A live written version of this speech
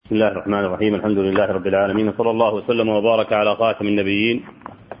بسم الله الرحمن الرحيم. الحمد لله رب العالمين، صلى الله وسلم وبارك على خاتم النبيين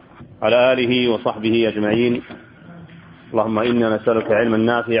على آله وصحبه أجمعين. اللهم إنا نسألك علما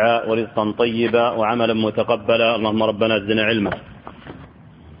نافعا ورزقا طيبا وعملا متقبلا. اللهم ربنا زدنا علما.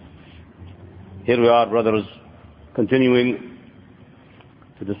 Here we are, brothers, continuing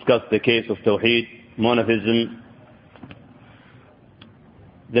to discuss the case of Tawheed, monotheism,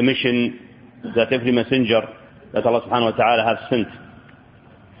 the mission that every messenger that Allah subhanahu wa ta'ala has sent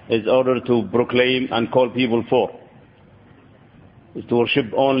is ordered to proclaim and call people for, is to worship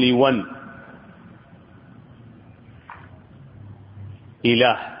only one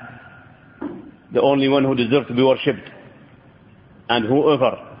Ilah, the only one who deserves to be worshipped. And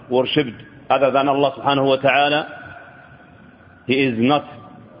whoever worshipped other than Allah subhanahu wa ta'ala, he is not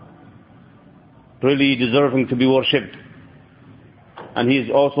really deserving to be worshipped. And he is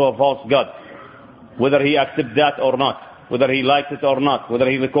also a false God, whether he accepts that or not, whether he likes it or not, whether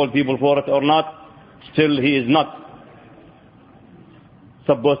he will call people for it or not, still he is not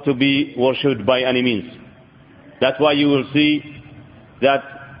supposed to be worshipped by any means. That's why you will see that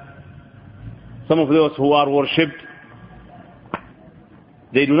some of those who are worshipped,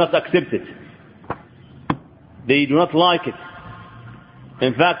 they do not accept it. They do not like it.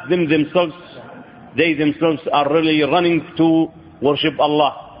 In fact, they themselves are really running to worship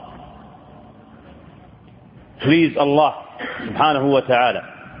Allah. Please Allah subhanahu wa ta'ala.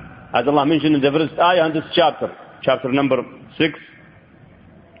 As Allah mentioned in the first ayah in this chapter number 6,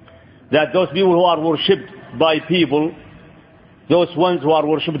 that those people who are worshipped by people, those ones who are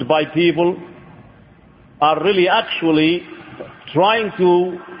worshipped by people are really actually trying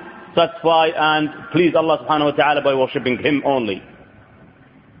to satisfy and please Allah subhanahu wa ta'ala by worshipping Him only.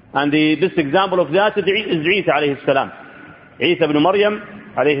 And the best example of that is Isa alayhi salam. Isa ibn Maryam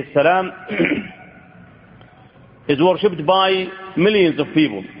alayhi salam is worshipped by millions of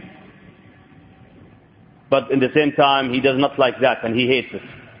people. But in the same time, he does not like that and he hates it.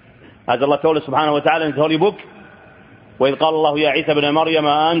 As Allah told us subhanahu wa ta'ala in His holy book, وإذ قال الله يا عيسى ابن مريم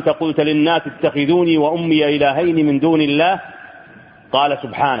أنت قلت للناس اتخذوني وأمي إلهين من دون الله قال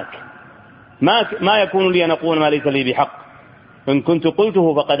سبحانك ما يكون لي أن أقول ما ليس لي بحق إن كنت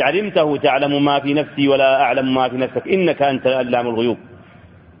قلته فقد علمته تعلم ما في نفسي ولا أعلم ما في نفسك إنك أنت علام الغيوب.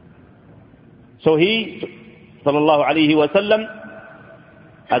 So he, sallallahu alayhi wa sallam,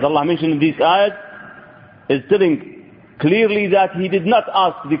 as Allah mentioned in these ayat, is telling clearly that he did not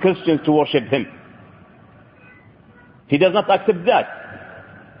ask the Christians to worship him. He does not accept that.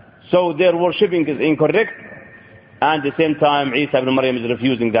 So their worshipping is incorrect, and at the same time Isa ibn Maryam is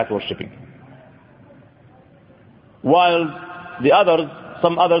refusing that worshipping. While the others,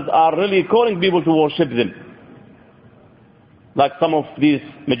 some others are really calling people to worship them. Like some of these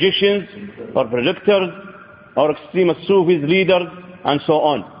magicians or projectors or extremist Sufis leaders and so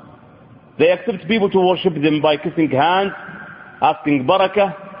on. They accept people to worship them by kissing hands, asking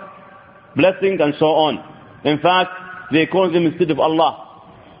barakah, blessing and so on. In fact, they call them instead of Allah.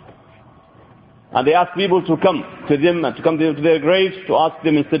 And they ask people to come to them and to come to their graves to ask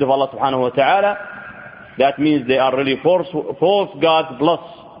them instead of Allah subhanahu wa ta'ala. That means they are really false gods plus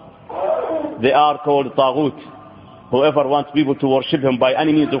they are called Taghut. Whoever wants people to worship him by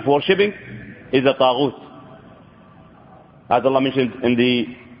any means of worshipping is a Taghut. As Allah mentioned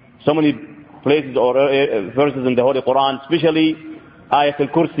in so many places or verses in the Holy Quran, especially Ayat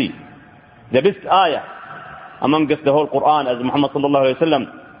al-Kursi, the best ayah amongst the whole Quran, as Muhammad sallallahu alayhi wa sallam,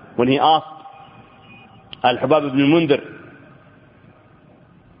 when he asked Al-Hubab ibn al-Mundhir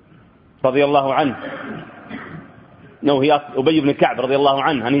radiyallahu anhu, no, he asked Ubay ibn Ka'b radiyallahu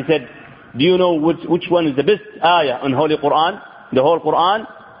anhu, and he said, do you know which one is the best ayah in Holy Quran, the whole Quran?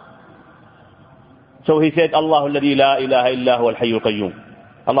 So he said, Allahu alladhi la ilaha illa huwa al-hayyul qayyum.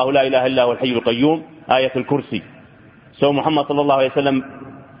 Allahu la ilaha illa huwa al-hayyul qayyum, Ayat al-Kursi. So Muhammad sallallahu alayhi wa sallam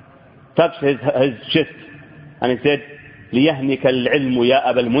touched his chest and he said, لِيَهْنِكَ الْعِلْمُ يَا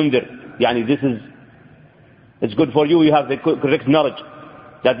أَبَا الْمُنذِرِ. Yani it's good for you, you have the correct knowledge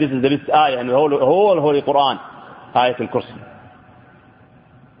that this is the best ayah in the whole Holy Quran, Ayat al-Kursi.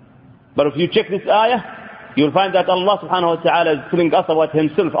 But if you check this ayah, you'll find that Allah subhanahu wa ta'ala is telling us about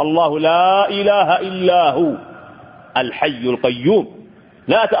himself. Allahu la ilaha illa hu al-hayyul qayyum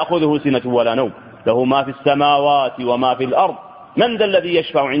la ta'khudhuhu sinatun wa la nawm lahu ma fi as-samawati wa ma fi al-ard man dhal ladhi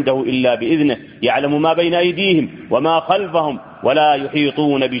yashfa'u 'indahu illa bi idhnihi ya'lamu ma bayna aydihim wa ma khalfahum wa la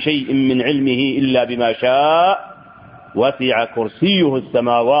yuhituna bi shay'in min 'ilmihi illa bima sha'a wasi'a kursiyyuhu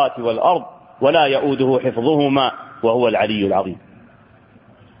as-samawati wal ard wa la ya'uduhu hifdhuhuma wa huwa al-'aliyyul 'azim.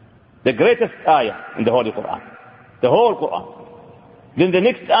 The greatest ayah in the Holy Quran. The whole Quran. Then the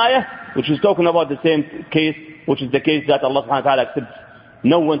next ayah, which is talking about the same case, which is the case that Allah subhanahu wa ta'ala accepts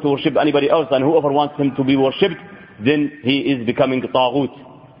no one to worship anybody else, and whoever wants him to be worshipped, then he is becoming طاغوت.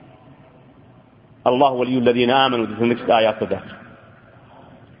 Allah ولي الذين آمنوا. This is the next ayah after that.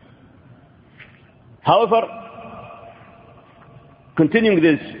 However, continuing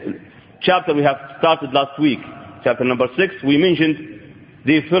this chapter we have started last week, chapter number 6, we mentioned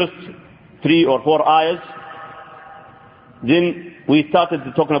the first 3 or 4 ayahs. Then we started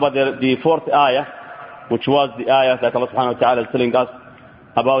talking about the 4th ayah, which was the ayah that Allah subhanahu wa ta'ala is telling us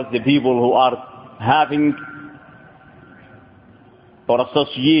about the people who are having or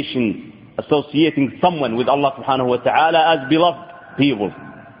associating someone with Allah subhanahu wa ta'ala as beloved people.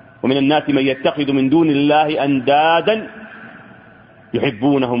 ومن الناس من يتخذ من دون الله أندادا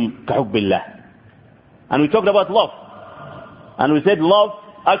يحبونهم كحب الله. And we talked about love, and we said love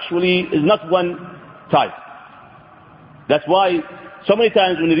actually is not one type. That's why so many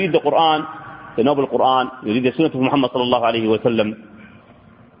times when you read the Quran, the noble Quran, you read the Sunnah of Muhammad sallallahu alayhi wa sallam,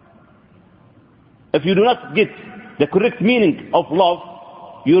 if you do not get the correct meaning of love,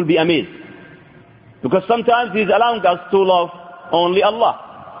 you will be amazed. Because sometimes He is allowing us to love only Allah.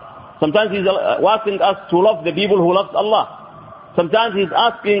 Sometimes He is asking us to love the people who love Allah. Sometimes He is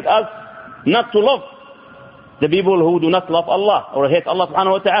asking us not to love the people who do not love Allah or hate Allah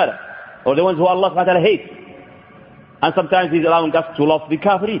subhanahu wa ta'ala, or the ones who Allah subhanahu wa ta'ala hates. And sometimes He is allowing us to love the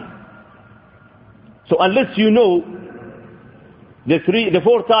kafirin. So unless you know the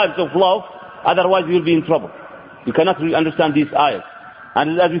 4 types of love, otherwise you will be in trouble. You cannot really understand these ayahs.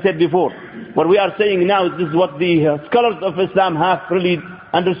 And as we said before, what we are saying now is this is what the scholars of Islam have really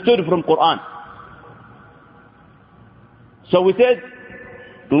understood from Quran. So we said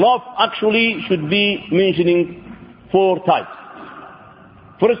love actually should be mentioning 4 types.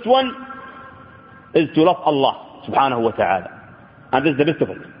 First one is to love Allah subhanahu wa ta'ala. And this is the best of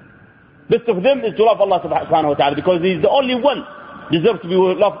it. Best of them is to love Allah subhanahu wa ta'ala, because He is the only one deserves to be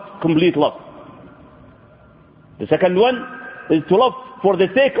loved, complete love. The second one is to love for the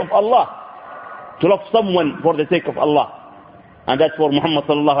sake of Allah. To love someone for the sake of Allah. And that's for Muhammad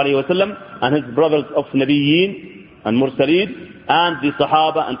sallallahu alayhi wa sallam and his brothers of Nabiyyin and Mursaleen and the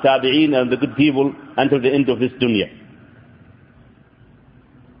Sahaba and Tabi'een and the good people until the end of this dunya.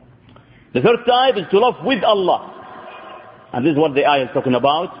 The third type is to love with Allah. And this is what the ayah is talking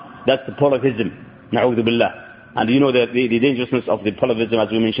about. That's the polytheism. Na'udhu billah. And you know the dangerousness of the polytheism, as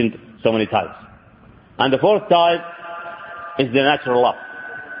we mentioned so many times. And the 4th type is the natural love.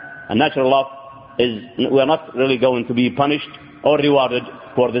 And natural love is, we are not really going to be punished or rewarded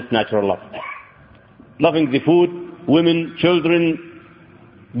for this natural love. Loving the food, women, children,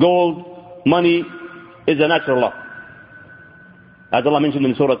 gold, money is a natural love. As Allah mentioned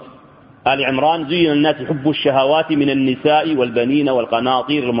in Surah آل عمران زين الناس حب الشهوات من النساء والبنين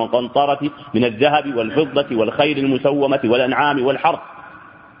والقناطير المقنطرة من الذهب والفضة والخيل المسومة والأنعام والحرث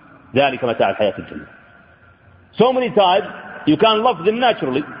ذلك متاع الحياة الدنيا. So many times you can love them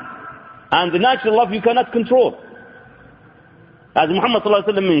naturally, and the natural love you cannot control. As Muhammad sallallahu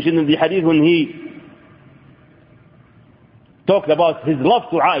alaihi wasallam mentioned in the hadith when he talked about his love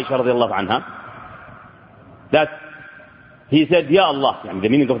to Aisha radiallahu anha, that he said, Ya Allah, the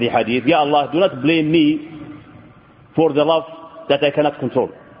meaning of the hadith, Ya Allah, do not blame me for the love that I cannot control.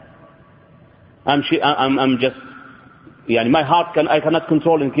 I'm just, my heart I cannot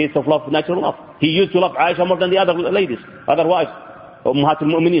control in case of love, natural love. He used to love Aisha more than the other ladies, other wives, Ummahat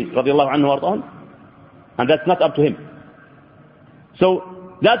al-Mu'mineen, radiallahu anhu wa, and that's not up to him.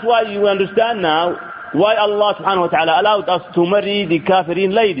 So that's why you understand now why Allah subhanahu wa ta'ala allowed us to marry the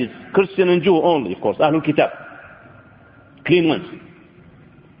kafirin ladies, Christian and Jew only, of course, Ahlul Kitab, clean ones.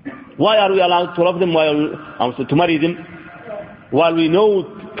 Why are we allowed to love them, to marry them, while we know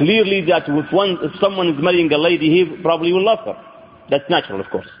clearly that if someone is marrying a lady, he probably will love her. That's natural, of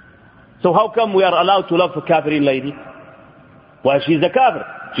course. So how come we are allowed to love a kafirin lady? Well, she's a kafir,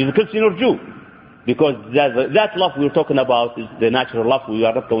 she's a Christian or Jew. Because that love we're talking about is the natural love we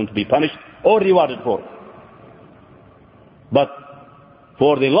are not going to be punished or rewarded for. But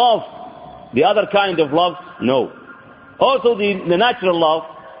for the love, the other kind of love, no. Also the natural love,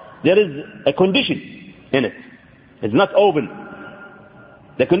 there is a condition in it. It's not open.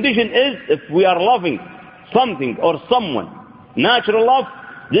 The condition is if we are loving something or someone, natural love,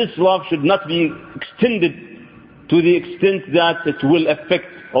 this love should not be extended to the extent that it will affect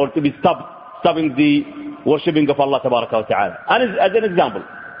or to be stopping the worshipping of Allah tabaraka wa ta'ala. And as an example,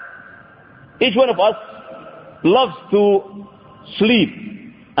 each one of us loves to sleep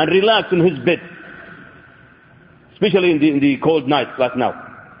and relax in his bed, especially in the cold nights like now.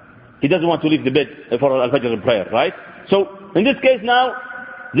 He doesn't want to leave the bed for Al-Fajr prayer, right? So in this case now,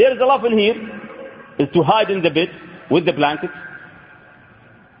 there is a love in here, is to hide in the bed with the blanket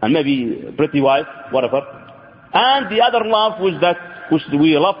and maybe pretty wife, whatever. And the other love was that which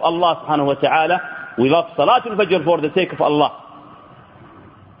we love Allah subhanahu wa ta'ala. We love Salatul Fajr for the sake of Allah.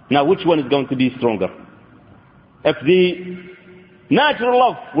 Now which one is going to be stronger? If the natural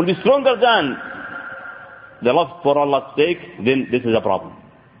love will be stronger than the love for Allah's sake, then this is a problem.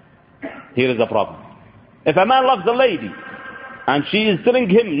 Here is a problem. If a man loves a lady and she is telling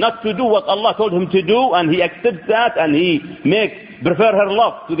him not to do what Allah told him to do, and he accepts that and he prefer her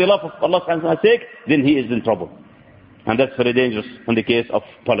love to the love of Allah subhanahu wa ta'ala's sake, then he is in trouble. And that's very dangerous in the case of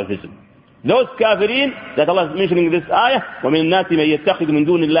polytheism. Those kafirin that Allah is mentioning in this ayah, وَمِنَ النَّاسِ مَن يَتَّخِذُ مِن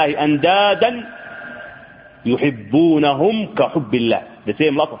دُونِ اللَّهِ أَنْدَادًا يُحِبُّونَهُمْ كَحُبِّ اللَّهِ. The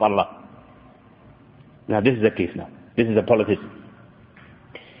same love of Allah. Now this is the case now. This is a polytheism.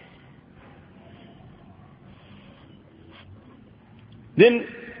 Then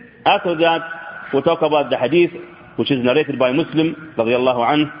after that we'll talk about the hadith which is narrated by Muslim radiyallahu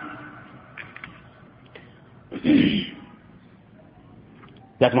anhu,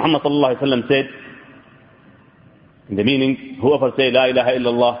 that Muhammad sallallahu alaihi wasallam said, in the meaning, whoever say La ilaha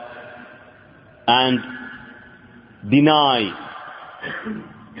illallah and deny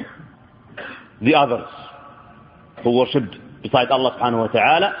the others who worshipped besides Allah subhanahu wa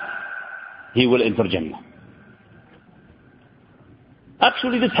ta'ala, he will enter Jannah.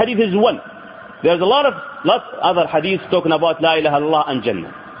 Actually this hadith is one. There's a lot of other hadiths talking about La ilaha illallah and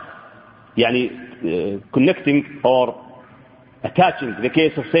Jannah. Yani connecting or attaching the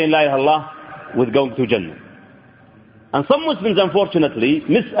case of saying La ilaha illallah with going to Jannah. And some Muslims unfortunately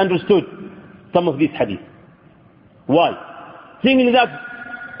misunderstood some of these hadith. Why? Thinking that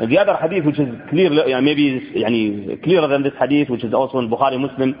the other hadith which is clear, maybe clearer than this hadith, which is also in Bukhari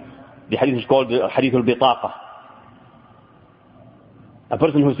Muslim, the hadith is called Hadith al-Bitaqa. A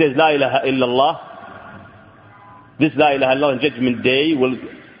person who says La ilaha illallah, this La ilaha illallah on Judgment Day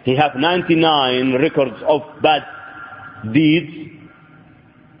he have 99 records of bad deeds,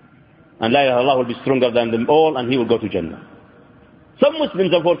 and La ilaha illallah will be stronger than them all, and he will go to Jannah. Some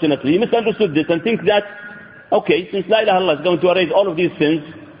Muslims unfortunately misunderstood this and think that, okay, since La ilaha illallah is going to erase all of these sins,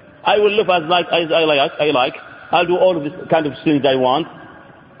 I will live as I like, I'll do all of this kind of sins I want,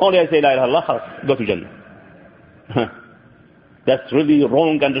 only I say La ilaha illallah, go to Jannah. That's really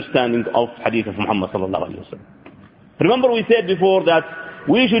wrong understanding of hadith of Muhammad sallallahu alaihi wasallam. Remember we said before that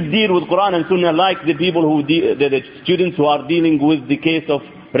we should deal with Quran and Sunnah like the people who, the students who are dealing with the case of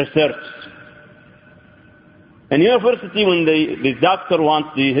research. In university, when the doctor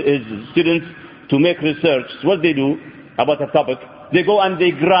wants his students to make research, what they do about a topic, they go and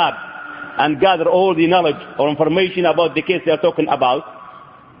they grab and gather all the knowledge or information about the case they are talking about.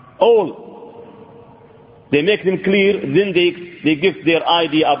 All. They make them clear, then they give their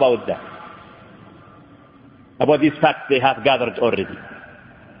idea about that. About these facts they have gathered already.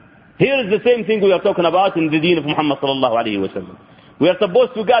 Here is the same thing we are talking about in the deen of Muhammad sallallahu alayhi wa sallam. We are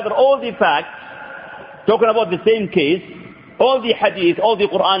supposed to gather all the facts, talking about the same case, all the hadith, all the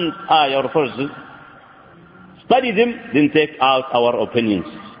Quran ayah or verses, study them, then take out our opinions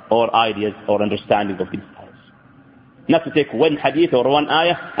or ideas or understanding of these ayahs. Not to take one hadith or one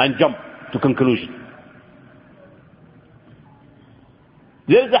ayah and jump to conclusion.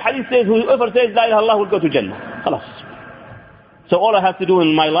 There is a hadith says, whoever says La ilaha illallah will go to Jannah. Khalas. So all I have to do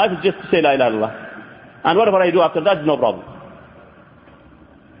in my life is just to say La ilaha illallah. And whatever I do after that is no problem.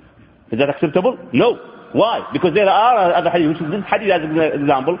 Is that acceptable? No. Why? Because there are other hadith, which is this hadith as an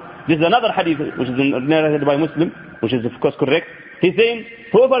example. This is another hadith which is narrated by Muslim, which is of course correct. He's saying,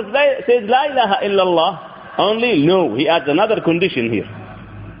 whoever says La ilaha illallah only, no. He adds another condition here.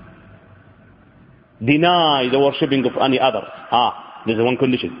 Deny the worshipping of any other. There's one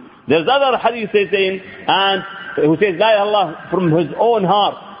condition. There's other hadith saying, and who says La ilaha illallah from his own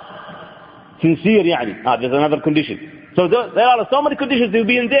heart, sincere there's another condition. So there are so many conditions to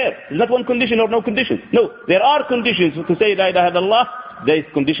be in there. There's not one condition or no condition. No, there are conditions to say La ilaha illallah. These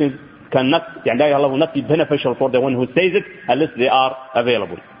conditions cannot, La ilaha illallah will not be beneficial for the one who says it unless they are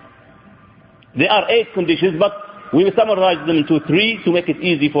available. There are 8 conditions, but we will summarize them into 3 to make it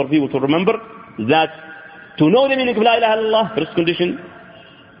easy for people to remember. That to know the meaning of La ilaha illallah, first condition.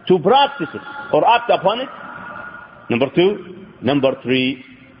 To practice it or act upon it, number 2. Number 3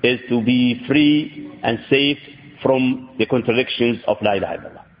 is to be free and safe from the contradictions of La ilaha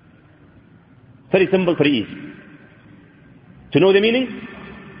illallah. Very simple, very easy. To know the meaning,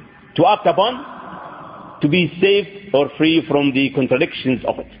 to act upon, to be safe or free from the contradictions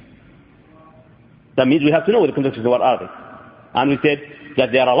of it. That means we have to know the contradictions. What are they? And we said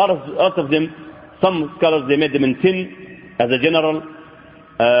that there are a lot of them. Some scholars, they made them in 10 as a general.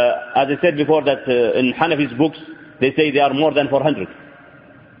 As I said before, that in Hanafi's books, they say they are more than 400.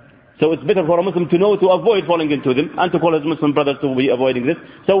 So it's better for a Muslim to know to avoid falling into them and to call his Muslim brothers to be avoiding this.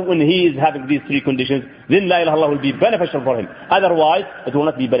 So when he is having these three conditions, then La ilaha illallah will be beneficial for him. Otherwise, it will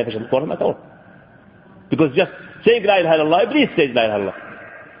not be beneficial for him at all. Because just saying La ilaha illallah, Iblis says La ilaha illallah.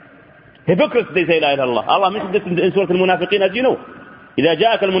 Hypocrites, they say La ilaha illallah. Allah mentioned this in Surah Al-Munafiqeen, as you know. إذا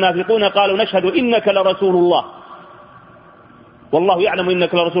جاءك المنافقون قالوا نشهد إنك لرسول الله والله يعلم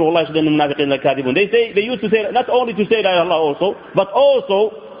إنك لرسول الله يشهد أن المنافقين لكاذبون. They used to say, not only to say La ilaha illallah also, but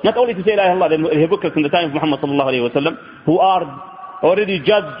also not only to say La ilaha illallah, the hypocrites in the time of Muhammad sallallahu alayhi wa sallam, who are already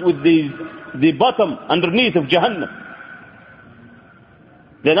judged with the bottom underneath of Jahannam.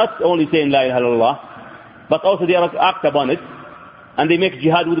 They're not only saying La ilaha illallah, but also they act upon it, and they make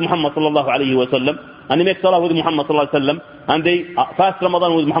jihad with Muhammad sallallahu alayhi wa sallam, and they make salah with Muhammad sallallahu alayhi wa sallam, and they fast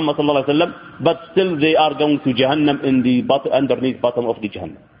Ramadan with Muhammad sallallahu alayhi wa sallam, but still they are going to Jahannam in the underneath bottom of the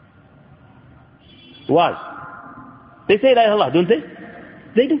Jahannam. Why? They say La ilaha illallah, don't they?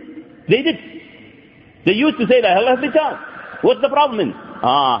 They do. They did. They used to say La ilaha illallah every time. What's the problem in?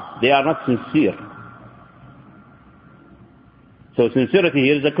 They are not sincere. So sincerity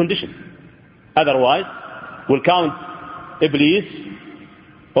here is a condition. Otherwise, we'll count Iblis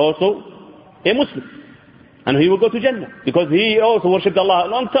also a Muslim. And he will go to Jannah. Because he also worshipped Allah a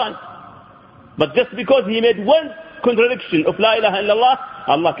long time. But just because he made one contradiction of La ilaha illallah,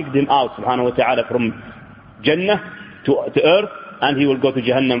 Allah kicked him out, subhanahu wa ta'ala, from Jannah to earth, and he will go to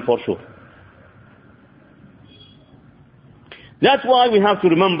Jahannam for sure. That's why we have to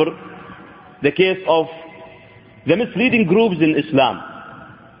remember the case of the misleading groups in Islam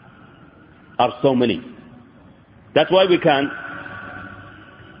are so many. That's why we can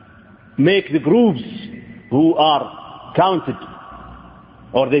make the groups who are counted,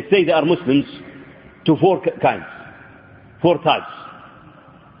 or they say they are Muslims, to four kinds, four types,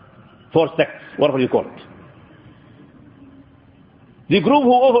 four sects, whatever you call it. The group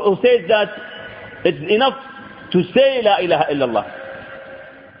who says that it's enough to say La ilaha illallah,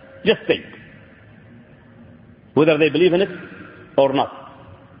 just say, whether they believe in it or not.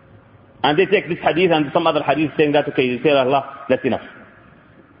 And they take this hadith and some other hadith saying that, okay, you say Allah, that's enough.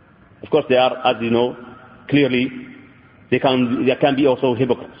 Of course they are, as you know, clearly, they can be also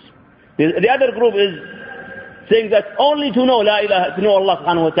hypocrites. The other group is saying that only to know La ilaha, to know Allah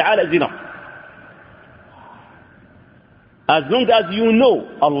subhanahu wa ta'ala is enough. As long as you know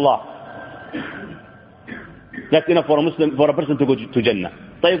Allah, that's enough for a Muslim, for a person to go to Jannah.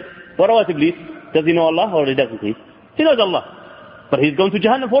 So what about Iblis? Does he know Allah or he doesn't? He knows Allah, but he's going to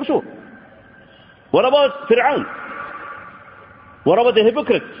Jahannam for sure. What about Fir'aun? What about the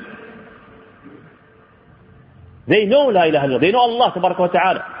hypocrites? They know La ilaha illallah, they know Allah tabaraka wa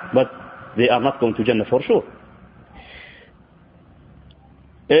ta'ala, but they are not going to Jannah for sure.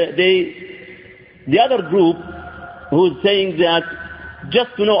 The other group who is saying that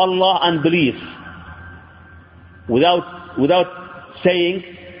just to know Allah and believe without saying,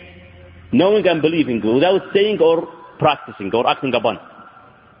 knowing and believing, without saying or practicing or acting upon.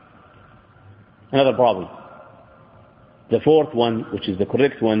 Another problem. The fourth one, which is the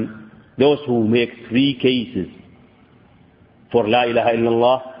correct one, those who make three cases for La ilaha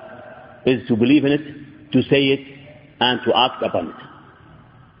illallah is to believe in it, to say it, and to act upon it.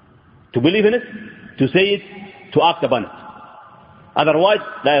 To believe in it, to say it, to act upon it. Otherwise,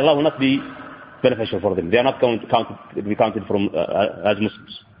 La ilaha illallah will not be beneficial for them. They are not going to be counted from, as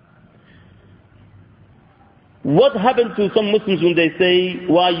Muslims. What happened to some Muslims when they say,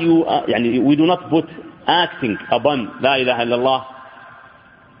 why you, we do not put acting upon La ilaha illallah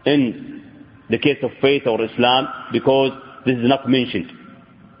in the case of faith or Islam because this is not mentioned.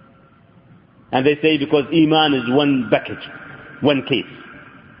 And they say because Iman is one package, one case.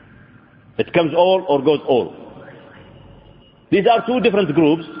 It comes all or goes all. These are two different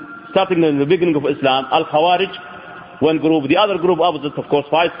groups, starting in the beginning of Islam. Al-Khawarij, one group. The other group, opposite, of course,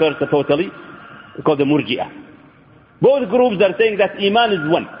 vice versa totally, called the Murji'ah. Both groups are saying that Iman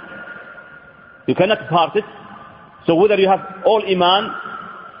is one. You cannot part it. So whether you have all Iman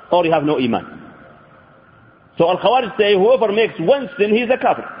or you have no Iman. So Al-Khawarij say whoever makes one sin, he is a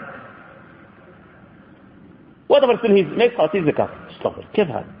kafir. Whatever sin he makes, he is a kafir. Stop it. كيف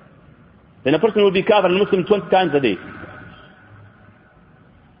هذا? Then a person will be kafir and Muslim 20 times a day.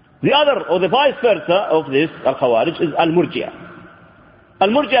 The other, or the vice versa of this, Al-Khawarij, is Al-Murji'ah.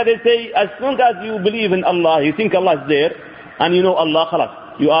 Al-Murji'ah, they say, as long as you believe in Allah, you think Allah is there, and you know Allah,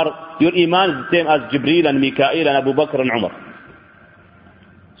 khalas. Your Iman is the same as Jibreel and Mikael and Abu Bakr and Umar.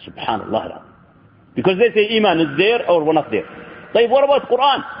 Subhanallah. Because they say Iman is there or we're not there. So what about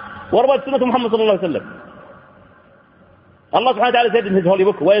Quran? What about Sunnah Muhammad sallallahu alayhi wa sallam? Allah subhanahu wa ta'ala said in his holy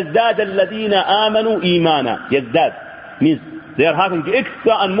book, وَيَزْدَادَ الَّذِينَ آمَنُوا إِيمَانًا. Yazdad means They are having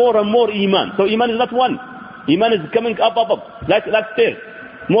extra and more Iman. So Iman is not one. Iman is coming up, like stairs,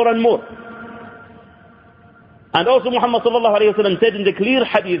 more and more. And also Muhammad sallallahu alayhi wa sallam said in the clear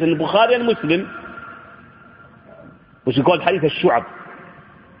hadith in Bukhari and Muslim, which is called hadith al-shu'ab.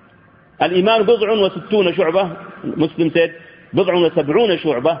 Al-iman bid'un wa sittuna shu'bah. Muslim said, bid'un wa sab'una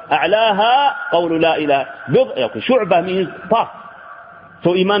shu'bah. A'laha qawlu la ilaha. Okay, shu'bah means part.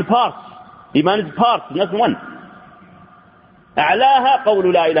 So iman parts. Iman is parts, not one. A'laha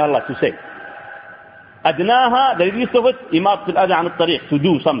qawlu la ilaha Allah, to say. Adnaha, the least of it, imat al-adha an al-tariq, to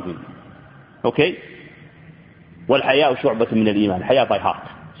do something. Okay? وَالْحَيَاءُ شُعْبَةٌ مِنَ الْإِيمَانِ. Haya by heart.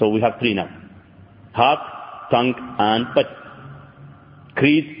 So we have three now. Heart, tongue, and body.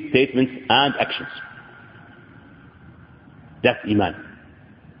 Creed, statements, and actions. That's Iman.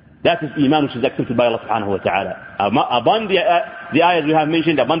 That is Iman which is accepted by Allah subhanahu wa ta'ala. Upon the ayahs we have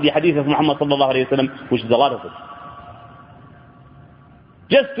mentioned, upon the hadith of Muhammad sallallahu alayhi wa sallam, which is a lot of it.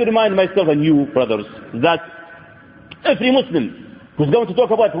 Just to remind myself and you, brothers, that every Muslim who's going to talk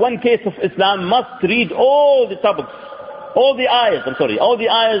about one case of Islam must read all the topics, all the ayahs,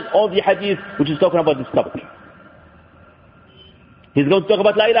 all the hadith which is talking about this topic. He's going to talk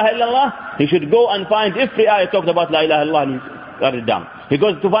about La ilaha illallah, he should go and find every ayah talked about La ilaha illallah and he write it down. He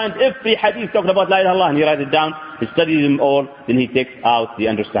goes to find every hadith talked about La ilaha illallah and he writes it down, he studies them all, then he takes out the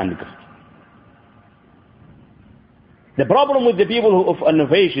understanding of it. The problem with the people of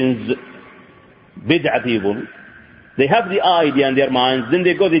innovations, bid'ah people, they have the idea in their minds, then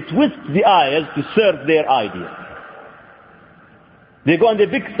they twist the ayahs to serve their idea. They go and they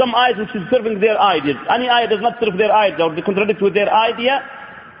pick some ayahs which is serving their ideas. Any ayah does not serve their idea or they contradict with their idea,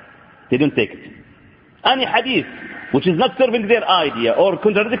 they don't take it. Any hadith which is not serving their idea or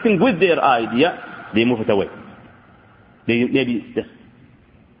contradicting with their idea, they move it away. They maybe just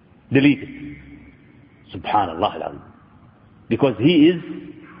delete it. Subhanallah al-azim. Because he is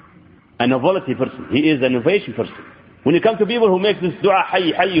a novelty person. He is an innovation person. When you come to people who make this dua,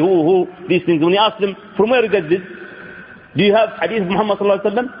 hayy, hayy, who, these things, when you ask them, from where you get this? Do you have hadith of Muhammad sallallahu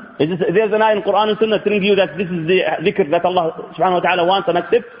alayhi wa sallam? There's an ayah in Quran and Sunnah telling you that this is the dhikr that Allah subhanahu wa ta'ala wants and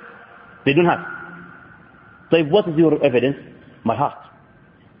accepts? They don't have. So what is your evidence? My heart.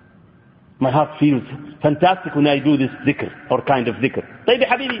 My heart feels fantastic when I do this dhikr, or kind of dhikr. Tayyib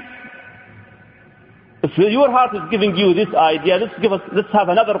habibi. If your heart is giving you this idea, let's have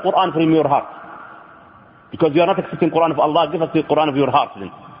another Quran from your heart. Because you are not accepting Quran of Allah, give us the Quran of your heart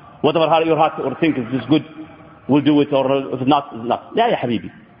then. Whatever your heart or think is good, we'll do it, or if not, it's not. Ya habibi.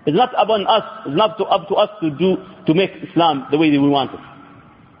 It's not upon us, it's not up to us to make Islam the way that we want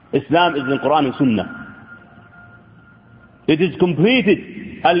it. Islam is in Quran and Sunnah. It is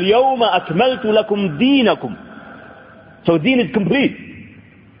completed. اليوم أكملت لكم دينكم. So deen is complete.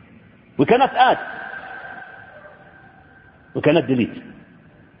 We cannot add. We cannot delete.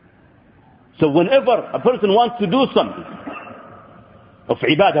 So whenever a person wants to do something, of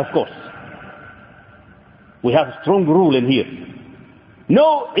ibadah of course, we have a strong rule in here.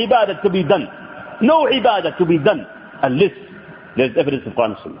 No ibadah to be done. No ibadah to be done unless there is evidence of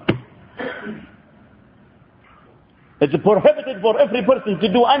Quran and Sunnah. It's prohibited for every person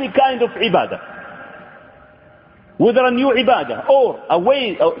to do any kind of ibadah. Whether a new ibadah or a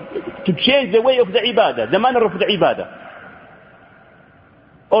way to change the way of the ibadah, the manner of the ibadah,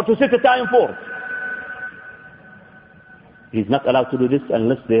 or to set a time for it. He's not allowed to do this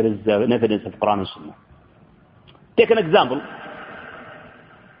unless there is an evidence of Quran and Sunnah. Take an example.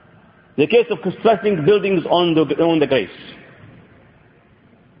 The case of constructing buildings on the graves.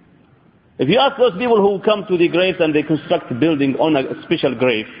 If you ask those people who come to the graves and they construct a building on a special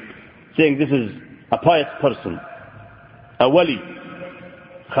grave, saying this is a pious person, a wali,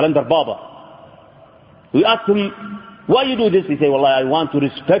 Khalandar Baba, we ask them, why you do this? He say, well, I want to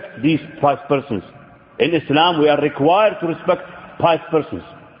respect these pious persons. In Islam, we are required to respect pious persons.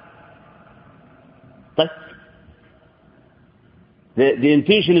 But the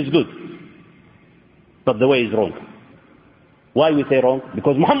intention is good, but the way is wrong. Why we say wrong?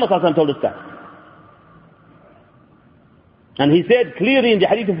 Because Muhammad told us that. And he said clearly in the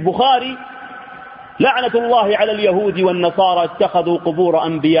hadith of Bukhari, لعنة الله على اليهود والنصارى اتخذوا قبور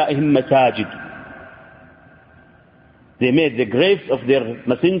أنبيائهم مساجد. They made the graves of their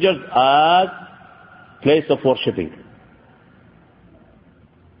messengers as place of worshipping.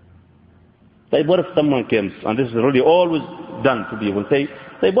 So what if someone comes, and this is really always done to people, say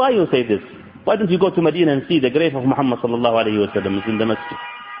why you say this? Why don't you go to Medina and see the grave of Muhammad sallallahu alayhi wa sallam in the masjid?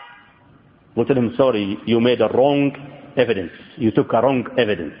 We'll tell him, sorry, you made a wrong evidence. You took a wrong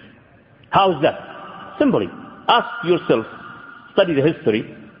evidence. How is that? Simply, ask yourself, study the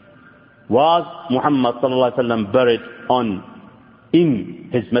history. Was Muhammad sallallahu alayhi wa sallam buried on in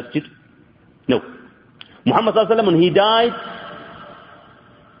his masjid? No. Muhammad sallallahu alaihi wasallam, when he died,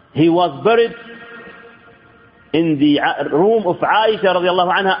 he was buried in the room of Aisha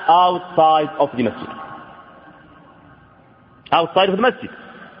radiallahu anha outside of the masjid. Outside of the masjid.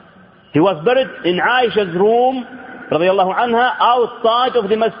 He was buried in Aisha's room radiallahu anha outside of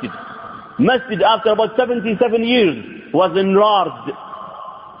the masjid. Masjid, after about 77 years, was enlarged.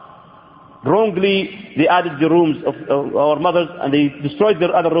 Wrongly, they added the rooms of our mothers and they destroyed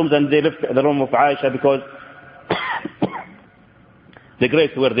their other rooms and they left the room of Aisha because the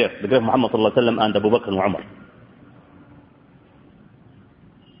graves were there. The grave of Muhammad sallallahu alaihi wasallam and Abu Bakr and Umar.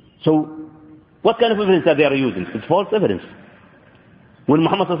 So, what kind of evidence are they using? It's false evidence. When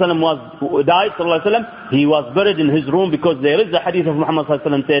Muhammad sallallahu alaihi wasallam died, sallallahu alaihi wasallam, he was buried in his room because there is a hadith of Muhammad sallallahu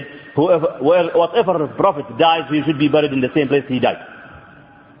alaihi wasallam said, whatever prophet dies, he should be buried in the same place he died.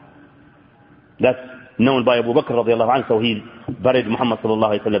 That's known by Abu Bakr radiallahu anhu, so he buried Muhammad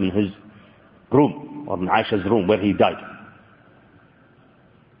sallallahu alaihi wasallam in his room, or in Aisha's room, where he died.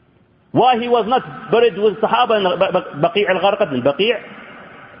 Why he was not buried with Sahaba in Baqi' al-Gharqad, in Baqi'?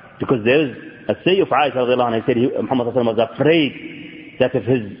 Because there is a say of Aisha radiallahu anha, he said Muhammad sallallahu alaihi wasallam was afraid that if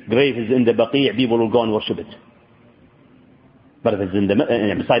his grave is in the Baqi', people will go and worship it. But if it's in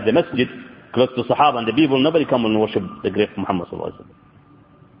beside the masjid, close to Sahaba and the people, nobody come and worship the grave of Muhammad sallallahu alaihi wasallam.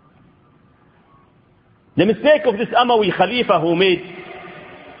 The mistake of this Amawi Khalifa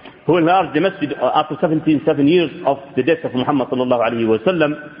who enlarged the masjid after 77 years of the death of Muhammad sallallahu alaihi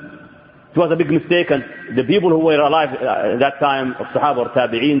wasallam, it was a big mistake, and the people who were alive at that time of Sahaba or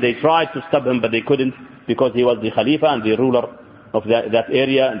Tabi'een, they tried to stop him, but they couldn't because he was the Khalifa and the ruler of that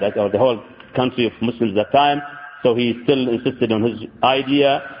area, or the whole country of Muslims at that time. So he still insisted on his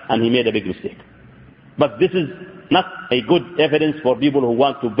idea, and he made a big mistake. But this is not a good evidence for people who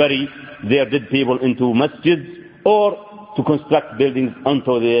want to bury their dead people into masjids or to construct buildings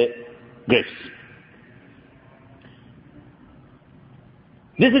onto the graves.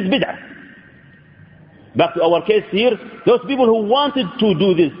 This is bid'ah. Back to our case here, those people who wanted to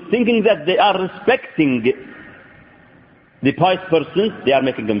do this, thinking that they are respecting the pious persons, they are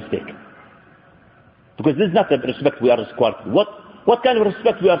making a mistake. Because this is not the respect we are required. What kind of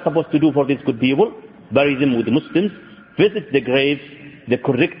respect we are supposed to do for these good people? Bury them with the Muslims, visit the graves, the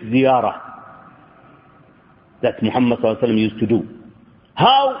correct ziyarah that Muhammad sallallahu alaihi wasallam used to do.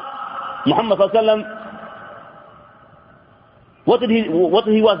 How Muhammad sallallahu alaihi wasallam, what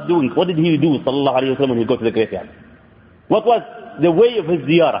he was doing? What did he do sallallahu alaihi wasallam when he go to the graveyard? What was the way of his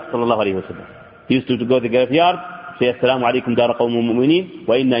ziyarah sallallahu alaihi wasallam? He used to go to the graveyard, say assalamu alaikum dara qawmul mu'minin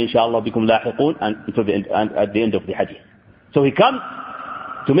wa inna inshallah bikum lahiqun, and at the end of the hadith. So he comes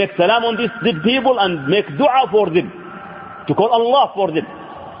to make salam on these dead people and make dua for them, to call Allah for them.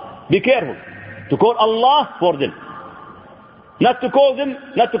 Be careful, to call Allah for them, not to call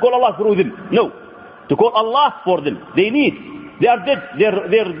Allah through them. No, to call Allah for them. They are dead,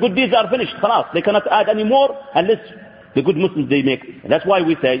 their good deeds are finished, khalas. They cannot add any more unless the good Muslims they make. That's why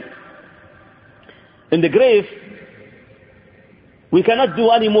we say in the grave we cannot do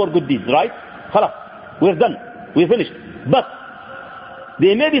any more good deeds, right? Khalas, we're done, we're finished. But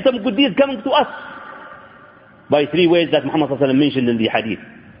there may be some good deeds coming to us by three ways that Muhammad sallallahu alaihi wasallam mentioned in the hadith.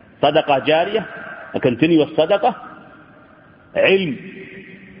 Sadaqah jariyah, a continuous sadaqah. Ilm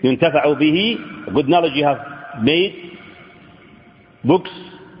yuntafa'u bihi, good knowledge you have made. Books,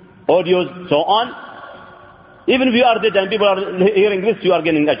 audios, so on. Even if you are dead and people are hearing this, you are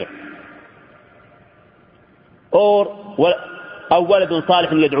getting ajr. Or waladun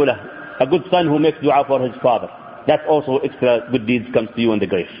salihun yad'u lahu, a good son who makes dua for his father. That also extra good deeds comes to you in the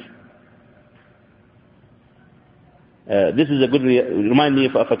grave. This is a good, remind me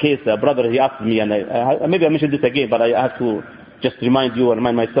of a case, a brother, he asked me, and maybe I mentioned this again, but I have to just remind you or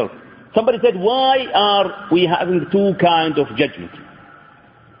remind myself. Somebody said, why are we having two kinds of judgment?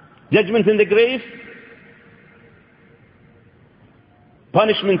 Judgment in the grave,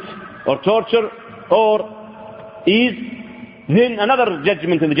 punishment or torture or ease, then another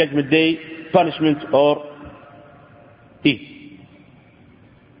judgment in the judgment day, punishment or ease.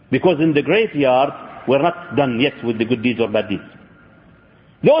 Because in the graveyard, we're not done yet with the good deeds or bad deeds.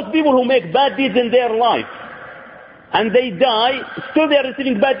 Those people who make bad deeds in their life and they die, still they are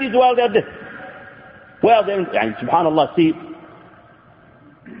receiving bad deeds while they are dead. Well, subhanallah, see,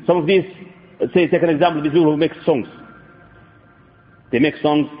 some of these, say, take an example of these people who make songs. They make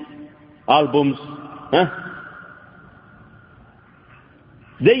songs, albums,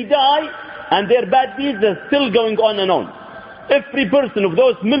 They die and their bad deeds are still going on and on. Every person of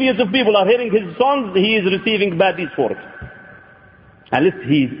those millions of people are hearing his songs, he is receiving bad deeds for it. Unless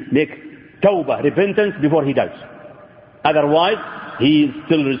he makes tawbah, repentance before he dies. Otherwise, he is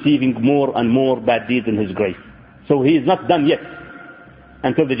still receiving more and more bad deeds in his grace. So he is not done yet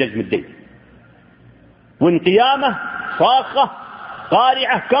until the judgment day. When Qiyamah, Saakha,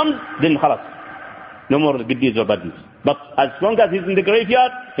 Qari'ah comes, then khalas. No more good deeds or bad deeds. But as long as he's in the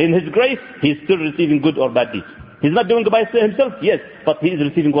graveyard, in his grace, he's still receiving good or bad deeds. He's not doing it by himself, yes, but he is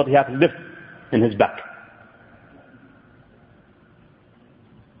receiving what he has left in his back.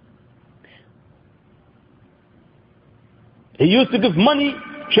 He used to give money,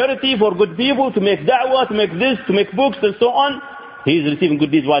 charity for good people, to make da'wah, to make this, to make books and so on. He is receiving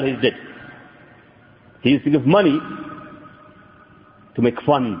good deeds while he's dead. He used to give money to make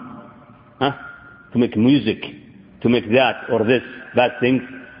fun, to make music, to make that or this, bad things.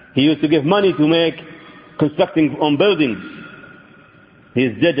 He used to give money to make constructing on buildings. He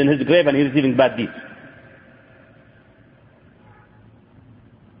is dead in his grave and he is receiving bad deeds.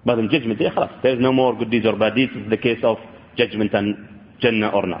 But in judgment day, there is no more good deeds or bad deeds. It's the case of judgment and Jannah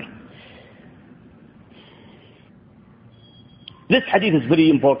or Nar. This hadith is very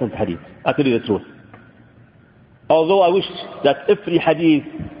important hadith. I tell you the truth. Although I wish that every hadith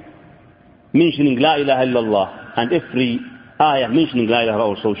mentioning La ilaha illallah and every ayah mentioning La ilaha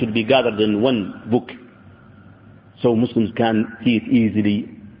also should be gathered in one book, so Muslims can see it easily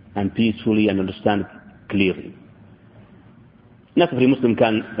and peacefully and understand it clearly. Not every Muslim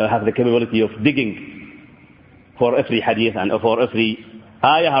can have the capability of digging for every hadith and for every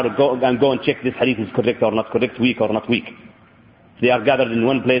ayah, or go and check this hadith is correct or not correct, weak or not weak. If they are gathered in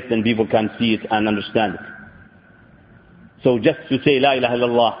one place, then people can see it and understand it. So just to say La ilaha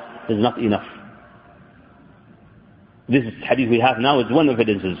illallah is not enough. This hadith we have now is one of the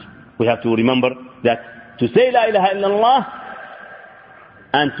evidences. We have to remember that to say La ilaha illallah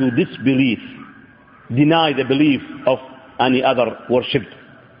and to disbelief, deny the belief of any other worship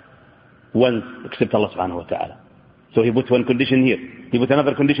one except Allah subhanahu wa ta'ala. So he put one condition here. He put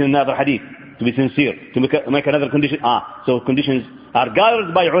another condition in another hadith. To be sincere. To make another condition. So conditions are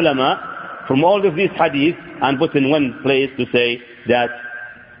gathered by ulama from all of these hadiths and put in one place to say that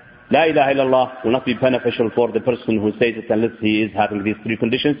La ilaha illallah will not be beneficial for the person who says it unless he is having these three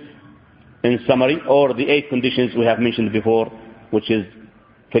conditions. In summary, or the 8 conditions we have mentioned before, which is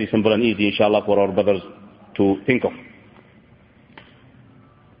very simple and easy, inshallah, for our brothers to think of.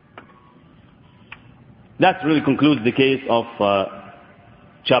 That really concludes the case of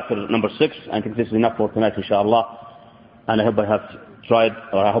chapter number 6. I think this is enough for tonight, inshallah. And I hope I have tried,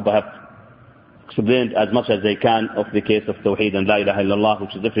 or I hope I have explained as much as I can of the case of Tawheed and La ilaha illallah,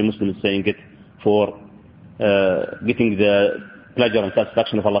 which is every Muslim is saying it for getting the pleasure and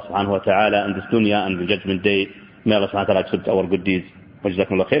satisfaction of Allah subhanahu wa ta'ala in this dunya and the judgment day. May Allah subhanahu wa ta'ala accept our good deeds.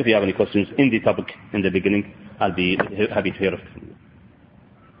 Jazakumullah khair. If you have any questions in the topic in the beginning, I'll be happy to hear it from you.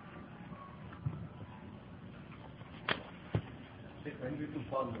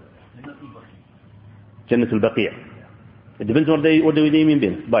 Jannatul Baqi'. It depends what do they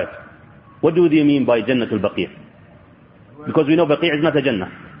mean by it. What do they mean by Jannatul Baqi'? Because we know Baqi' is not a Jannah.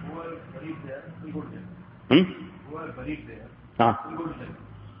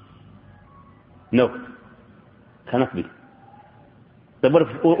 No. Cannot be. But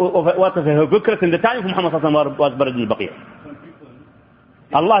what if a hypocrite in the time of Muhammad was buried in Baqi'?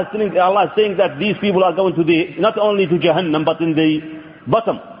 Allah is saying that these people are going to not only to Jahannam, but in the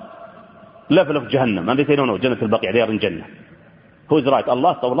bottom level of Jahannam. And they say, no, Jannatul Baqi', they are in Jannah. Who is right?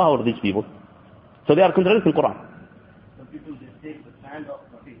 Allah or these people? So they are contradicting the Quran. Some people, they take the sand of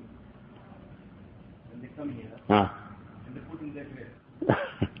Baqi' and they come here and they put in their grave.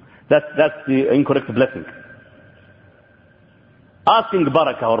 That's the incorrect blessing. Asking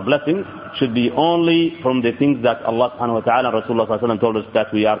barakah or blessing should be only from the things that Allah subhanahu wa ta'ala and Rasulullah sallallahu alaihi wasallam told us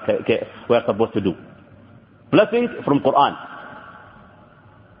that we are supposed to do. Blessing from Quran.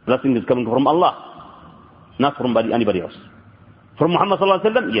 Blessing is coming from Allah, not from anybody else. From Muhammad sallallahu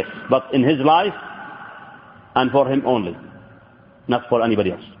alaihi wasallam, yes, but in his life and for him only, not for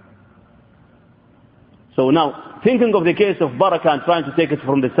anybody else. So now, thinking of the case of barakah and trying to take it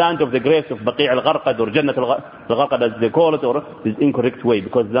from the sand of the graves of Baqi' al-Gharqad or Jannat al-Gharqad as they call it, or is incorrect way,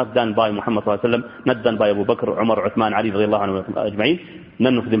 because not done by Muhammad sallallahu alaihi wasallam, not done by Abu Bakr, Umar, Uthman, Ali radiyallahu anhu ajma'in.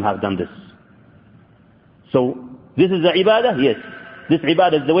 None of them have done this. So, this is the ibadah? Yes. This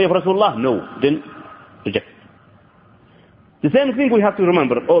ibadah is the way of Rasulullah? No. Then, reject. The same thing we have to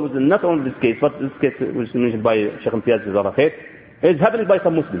remember, always, not only this case, but this case which is mentioned by Shaykh Imtiaz is happening by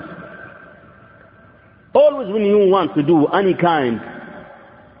some Muslims. Always when you want to do any kind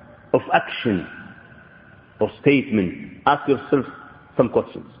of action or statement, ask yourself some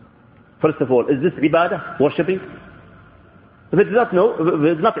questions. First of all, is this ibadah, worshipping? If it's not, no.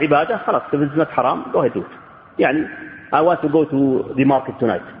 If it's not ibadah, khalas. If it's not haram, go ahead do it. يعني, I want to go to the market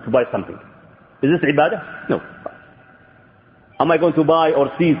tonight to buy something. Is this ibadah? No. Am I going to buy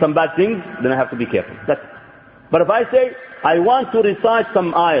or see some bad things? Then I have to be careful. That's it. But if I say, I want to recite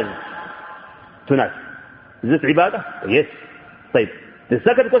some ayahs tonight, is this ibadah? Yes. The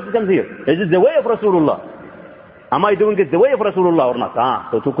second question comes here. Is this the way of Rasulullah? Am I doing it the way of Rasulullah or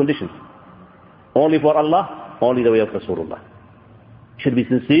not? So two conditions. Only for Allah, only the way of Rasulullah. Should be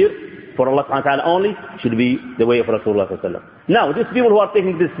sincere for Allah subhanahu wa ta'ala only, should be the way of Rasulullah sallallahu alaihi wasallam. Now, these people who are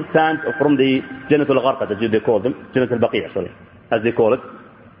taking this stand from the Jannatul Gharqad, as they call them, Jannatul Baqi', sorry, as they call it,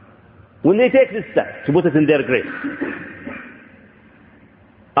 when they take this stand to put it in their grave,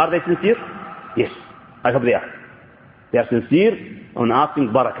 are they sincere? Yes, I hope they are. They are sincere on asking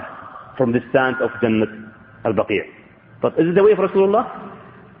barakah from the stand of Jannat al-Baqi'. But is it the way of Rasulullah?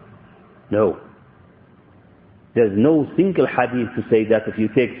 No. There's no single hadith to say that if you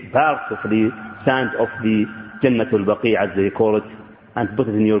take parts of the sand of the Jannat al-Baqi', as they call it, and put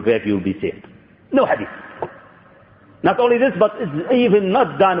it in your grave, you will be saved. No hadith. Not only this, but it's even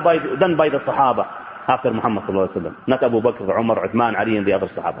not done by the Sahaba after Muhammad sallallahu alaihi wasallam. Not Abu Bakr, Umar, Uthman, Ali, and the other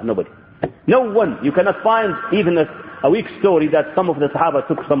Sahaba. Nobody. No one. You cannot find even a weak story that some of the Sahaba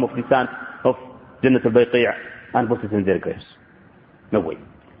took some of the sand of Jannat al-Baqi' and put it in their graves. No way.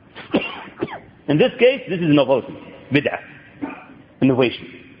 In this case, this is novelty, bid'ah, innovation.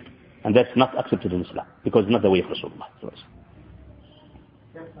 And that's not accepted in Islam, because it's not the way of Rasulullah.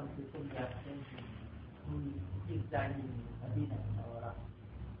 There are some people that who is dying in Medina or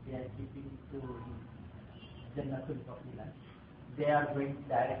they are keeping to Jannatul Baqi'. They are going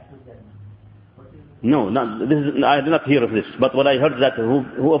direct to Jannah. No, I did not hear of this. But what I heard that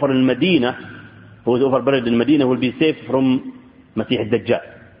whoever in Medina, who is overburied in Medina, will be saved from Masih al-Dajjal.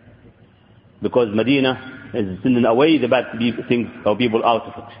 Because Medina is sending away the bad things or people out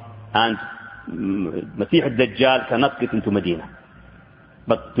of it. And Masih al-Dajjal cannot get into Medina.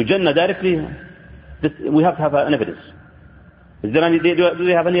 But to Jannah directly, we have to have an evidence. Do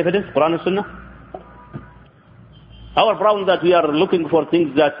they have any evidence? Quran and Sunnah? Our problem is that we are looking for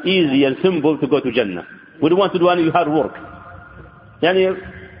things that easy and simple to go to Jannah. We don't want to do any hard work. Yani,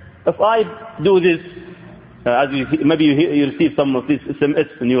 if I do this, maybe you receive some of this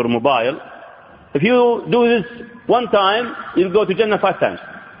SMS in your mobile. If you do this one time, you'll go to Jannah 5 times.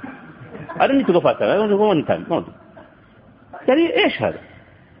 I don't need to go 5 times. I want to go 1 time. يعني ايش هذا؟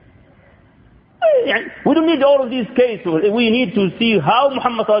 We don't need all of these cases. We need to see how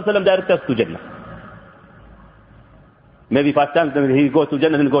Muhammad sallallahu alaihi wasallam directed us to Jannah. Maybe 5 times, then he go to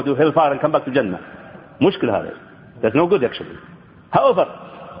Jannah, then go to hellfire and come back to Jannah. Mushkil هذا. That's no good actually. However,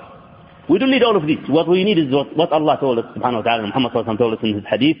 we don't need all of this. What we need is what Allah told us, subhanahu wa ta'ala, Muhammad sallallahu alaihi wasallam told us in his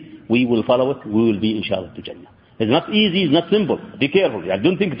hadith. We will follow it. We will be inshallah to Jannah. It's not easy. It's not simple. Be careful. I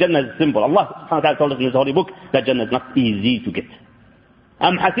don't think Jannah is simple. Allah subhanahu wa ta'ala told us in his holy book that Jannah is not easy to get.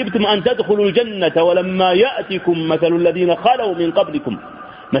 أم حسبتم أن تدخلوا الجنة ولما يأتكم مثل الذين خلوا من قبلكم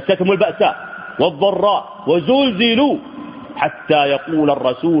مستهم البأساء والضراء وزلزلوا حتى يقول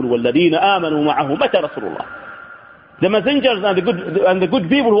الرسول والذين آمنوا معه متى نصر الله. The messengers and the good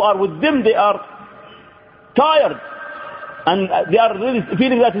people who are with them, they are tired and they are really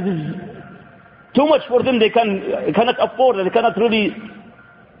feeling that it is too much for them. They cannot afford it. They cannot really.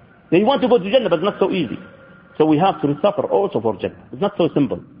 They want to go to Jannah, but it's not so easy. So we have to suffer also for Jannah. It's not so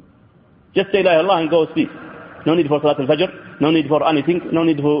simple. Just say La ilaha illallah and go sleep. No need for Salat al-Fajr. No need for anything. No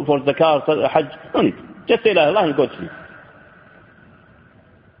need for Zakah, Hajj. No need. Just say La ilaha illallah and go to sleep.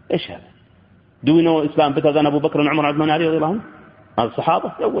 إيش هذا? Do we know Islam better than Abu Bakr and Umar and Uthman and Ali radiallahu anhum?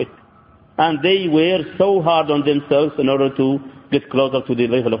 Al-Sahaba? No way. And they were so hard on themselves in order to get closer to the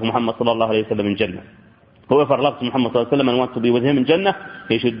level of Muhammad sallallahu alayhi wa sallam in Jannah. Whoever loves Muhammad sallallahu alayhi wa sallam and wants to be with him in Jannah,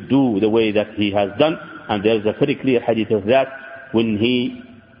 he should do the way that he has done. And there is a very clear hadith of that when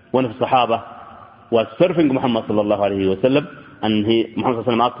one of the Sahaba was surfing Muhammad sallallahu alayhi wa sallam, and Muhammad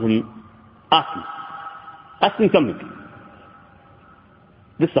sallallahu alayhi wa sallam asked him something.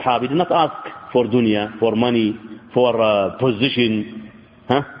 This Sahabi did not ask for dunya, for money, for position,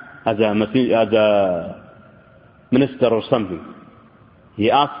 as a minister or something.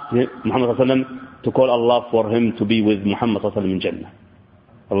 He asked Muhammad sallallahu alayhi wa sallam to call Allah for him to be with Muhammad sallallahu alayhi wa sallam in Jannah.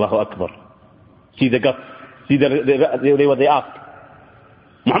 Allahu Akbar. See the guts. See what they asked.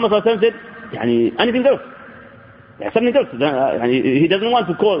 Muhammad sallallahu alayhi wa sallam said, anything else. Something else. He doesn't want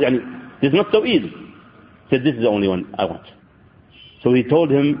to call. It's not so easy. He said, this is the only one I want. So he told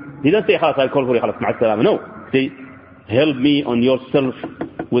him, he doesn't say, I'll call for you, ma'a salama. No. Say, help me on yourself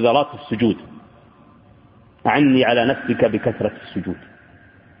with a lot of sujood. أعني على نفسك بكثرة السجود.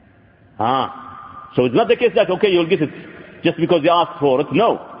 So it's not the case that, okay, you'll get it just because you asked for it.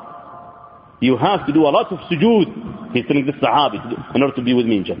 No. You have to do a lot of sujood. He's telling this Sahabi in order to be with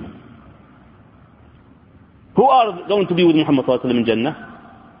me in Jannah. Who are going to be with Muhammad sallallahu alaihi wasallam in Jannah?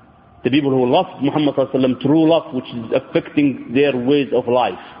 The people who love Muhammad sallallahu alaihi wasallam, true love, which is affecting their ways of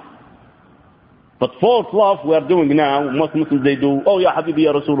life. But false love we are doing now, most Muslims they do, oh ya Habibi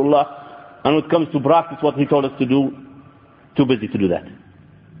ya Rasulullah, and when it comes to practice what he told us to do, too busy to do that.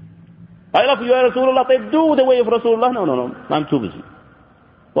 I love you ya Rasulullah, they do the way of Rasulullah. No, I'm too busy.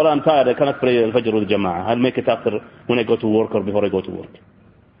 Well, I'm tired, I cannot pray al-Fajr with Jama'ah. I'll make it after when I go to work or before I go to work.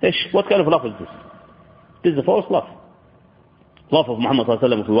 What kind of love is this? This is a false love. Love of Muhammad sallallahu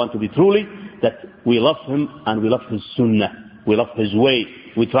alaihi wasallam, if we want to be truly, that we love him and we love his sunnah. We love his way.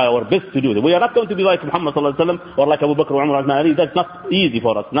 We try our best to do that. We are not going to be like Muhammad sallallahu alaihi wasallam or like Abu Bakr or Umar Ali. That's not easy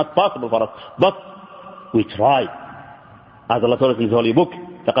for us, not possible for us. But we try. As Allah told us in his holy book,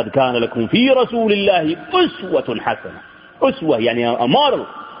 لَقَدْ كَانَ لَكُمْ فِي رَسُولِ اللَّهِ أُسْوَةٌ حَسَنَةٌ. Uswa, yani a model.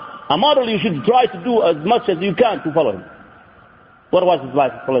 A model you should try to do as much as you can to follow him. What was his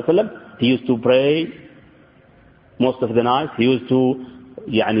life sallallahu alaihi wasallam? He used to pray most of the night. He used to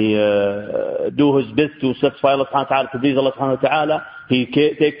do his best to satisfy Allah subhanahu wa ta'ala, to please Allah subhanahu wa ta'ala. He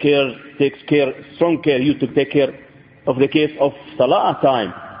takes strong care. He used to take care of the case of salah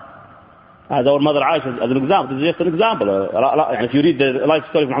time. As our mother Aisha, as an example, this is just an example. If you read the life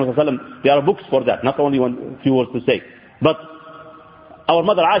story of Muhammad sallallahu alaihi wasallam, there are books for that, not only one few words to say. But our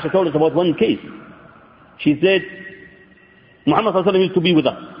mother Aisha told us about one case. She said, Muhammad sallallahu alaihi wasallam used to be with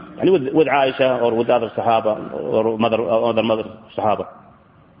us, with Aisha or with other Sahaba or other mother Sahaba.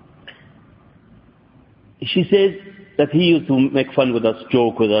 She says that he used to make fun with us,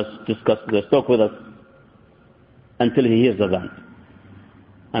 joke with us, discuss with us, talk with us, until he hears adhan.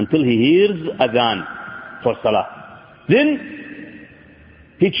 Until he hears adhan for salah. Then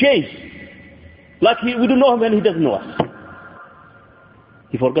he changed. Like we don't know him and he doesn't know us.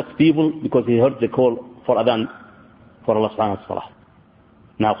 He forgets people because he heard the call for adhan for Allah subhanahu wa ta'ala.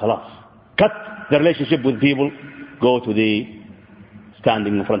 Now khalas. Cut the relationship with people. Go to the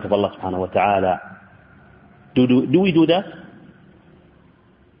standing in front of Allah subhanahu wa ta'ala. Do we do that?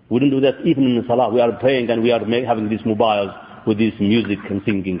 We don't do that even in the salah. We are praying and we are having these mobiles with this music and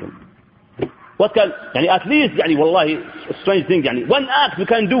singing. What can, at least, wallahi, a strange thing, one act we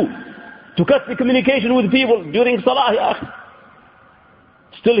can do to cut the communication with people during salah.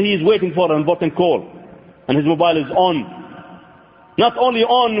 Still he is waiting for an important call and his mobile is on. Not only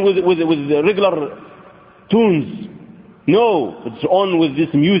on with regular tunes. No, it's on with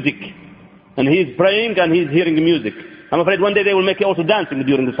this music. And he is praying and he is hearing the music. I'm afraid one day they will make also dancing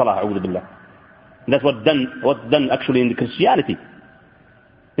during the salah. That's what's done actually in the Christianity.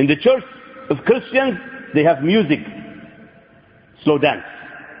 In the church of Christians, they have music. Slow dance.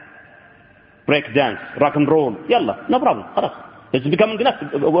 Break dance. Rock and roll. Yalla, no problem. It's becoming not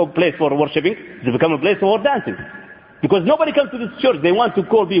a place for worshipping. It's become a place for dancing. Because nobody comes to this church. They want to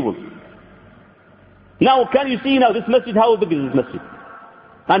call people. Now, can you see now this masjid? How big is this masjid?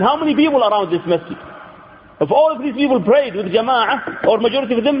 And how many people around this masjid? If all of these people prayed with Jama'ah, or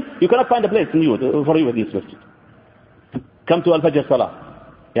majority of them, you cannot find a place for you at this masjid. Come to Al-Fajr Salah.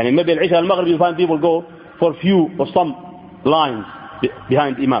 Maybe Al-Isha Al-Maghrib you find people go for few or some lines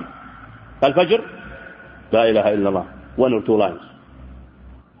behind Imam. Al-Fajr, La ilaha illallah. 1 or 2 lines.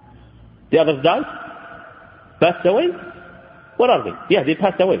 The others died? Passed away? Where are they? Yeah, they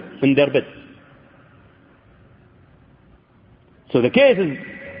passed away in their bed. So the case is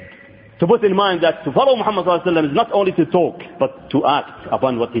to put in mind that to follow Muhammad sallallahu alaihi wasallam is not only to talk, but to act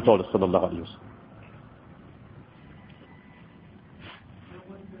upon what he told us sallallahu alaihi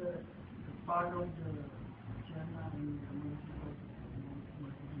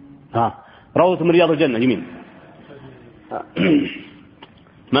wasallam. روضة من رياض الجنة يمين.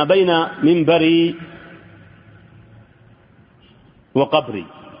 ما بين منبري وقبري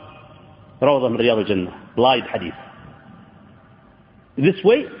روضة من رياض الجنة. Lied hadith. This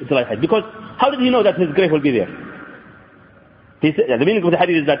way, it's like hadith. Because how did he know that his grave will be there? He said, the meaning of the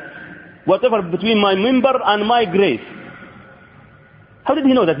hadith is that whatever between my minbar and my grave. How did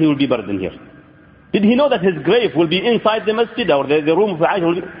he know that he will be buried in here? Did he know that his grave will be inside the masjid or the room of Aisha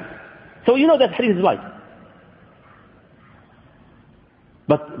will be... So you know that hadith is light.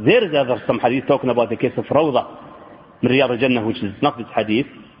 But there is some hadith talking about the case of Rawda min Riyad al-Jannah, which is not this hadith.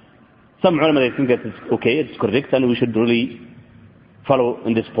 Some ulama they think that it's okay, it's correct, and we should really follow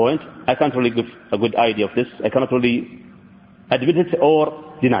in this point. I can't really give a good idea of this. I cannot really admit it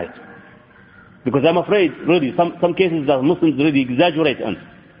or deny it. Because I'm afraid, really, some cases that Muslims really exaggerate on.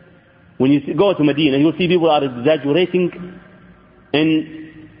 When you go to Medina, you'll see people are exaggerating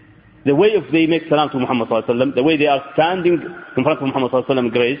in the way if they make salam to Muhammad sallallahu alaihi wasallam, the way they are standing in front of Muhammad sallallahu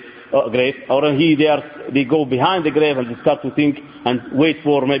alaihi wasallam grave, or they go behind the grave and they start to think and wait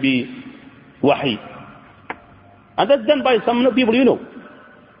for maybe wahi. And that's done by some people you know.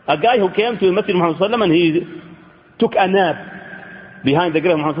 A guy who came to the Masjid Muhammad sallallahu alaihi wasallam and he took a nap behind the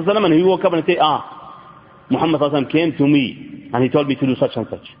grave of Muhammad sallallahu alaihi wasallam, and he woke up and said, Muhammad sallallahu alaihi wasallam came to me and he told me to do such and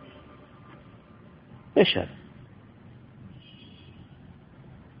such. إيش هذا؟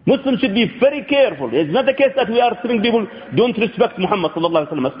 Muslims should be very careful. It's not the case that we are telling people don't respect Muhammad sallallahu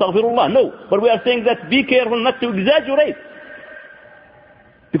alaihi wasallam. Astaghfirullah. No, but we are saying that be careful not to exaggerate.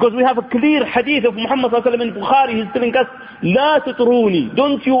 Because we have a clear hadith of Muhammad sallallahu alaihi wasallam in Bukhari. He's telling us, لا تطروني,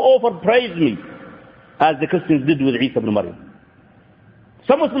 don't you overpraise me, as the Christians did with Isa ibn Maryam.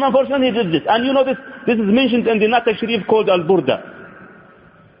 Some Muslims unfortunately did this. And you know this is mentioned in the Natak Sharif called Al-Burda,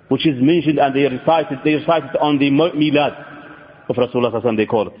 which is mentioned and they recite it on the Milad of Rasulullah sallallahu alaihi wasallam, they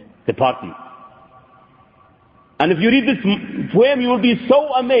call it, the party. And if you read this poem, you will be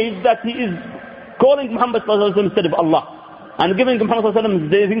so amazed that he is calling Muhammad sallallahu alaihi wasallam instead of Allah, and giving Muhammad sallallahu alaihi wasallam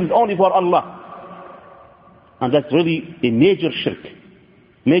the things only for Allah. And that's really a major shirk,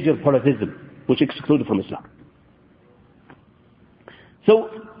 major polytheism, which is excluded from Islam. So,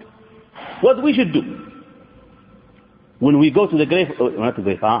 what we should do when we go to the grave, not the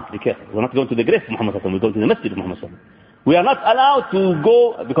grave, be careful, we're not going to the grave of Muhammad sallallahu alaihi wasallam, we're going to the Masjid of Muhammad sallallahu alaihi wasallam. We are not allowed to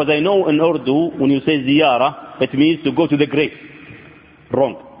go, because I know in Urdu, when you say ziyarah, it means to go to the grave.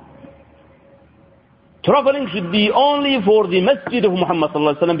 Wrong. Traveling should be only for the Masjid of Muhammad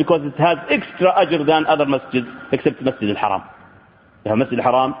sallallahu alaihi wasallam, because it has extra ajr than other masjids, except Masjid al-Haram. You have Masjid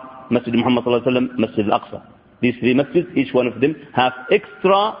al-Haram, Masjid Muhammad sallallahu alaihi wasallam, Masjid al-Aqsa. These three masjids, each one of them have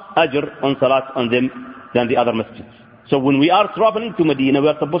extra ajr on salat on them than the other masjids. So when we are traveling to Medina, we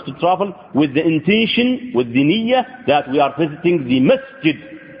are supposed to travel with the intention, with the niyyah, that we are visiting the masjid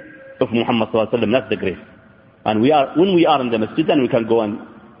of Muhammad sallallahu alaihi wasallam, not the grave. And when we are in the masjid, then we can go and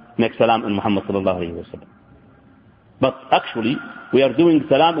make salam in Muhammad sallallahu alaihi wasallam. But actually, we are doing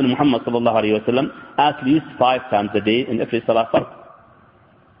salam in Muhammad sallallahu alaihi wasallam at least 5 times a day in every salah fard.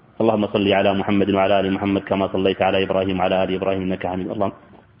 اللهم صل على محمد وعلى آل محمد كما صليت على إبراهيم وعلى آل إبراهيم إنك حميد مجيد.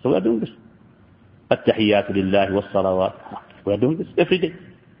 So we are doing this. التحيات لله والصلوات. We are doing this every day,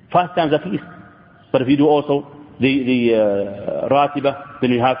 5 times at least. But if you do also the ratiba,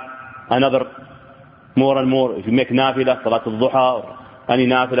 then you have another more and more. If you make nafila, salat al-duha, or any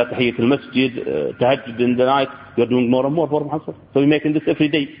nafila, tahiyyat al-masjid, tahajjud in the night, you are doing more and more for Muhammad. So we're making this every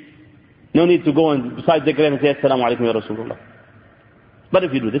day. No need to go and beside the grave and say assalamu alaikum ya Rasulullah. But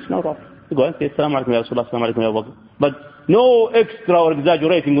if you do this, no problem. You go and say assalamu alaikum ya Rasulullah, assalamu alaikum ya Rasulullah. But no extra or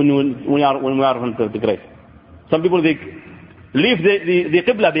exaggerating when we are in the grave. Some people, they leave the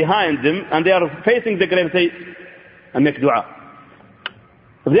qibla behind them and they are facing the grave and say and make dua.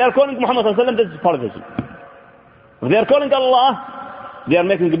 If they are calling Muhammad sallallahu alaihi wasallam, this is polytheism. If they are calling Allah, they are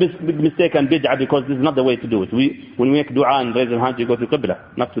making a big mistake and bid'ah, because this is not the way to do it. When we make dua and raise our hands, you go to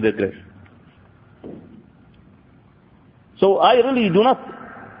qibla, not to the grave. So I really do not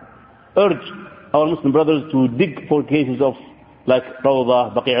urge our Muslim brothers to dig for cases of like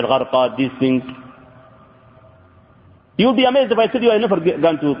Rawdah, Baqi' al-Gharqad, these things. You'll be amazed if I tell you I never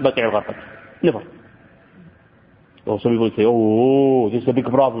gone to Baqi' al-Gharqad. Never. Or some people say, oh, this is a big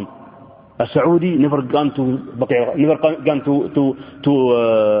problem. A Saudi never gone to Baqi', never gone to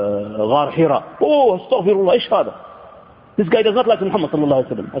Ghar Hira. Oh, astaghfirullah, ish hada. This guy does not like Muhammad sallallahu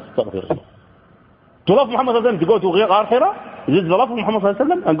alaihi wasallam. Astaghfirullah. To love Muhammad sallallahu alaihi wasallam, to go to Ghar Hira, is this the love of Muhammad sallallahu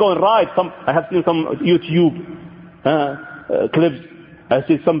alaihi wasallam? And go and ride I have seen some YouTube clips. I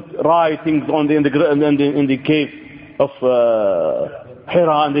see some writings in the cave of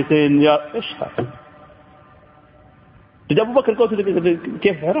Hira, and they say, yeah, ish. Did Abu Bakr go to the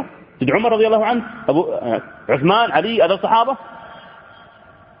cave of Hira? Did Umar radiallahu anhu, Uthman, Ali, other Sahaba?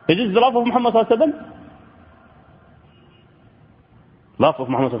 Is this the love of Muhammad sallallahu alaihi wasallam? Love of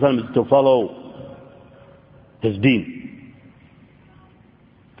Muhammad sallallahu alaihi wasallam is to follow his deen.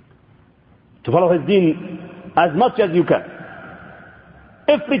 To follow his deen as much as you can.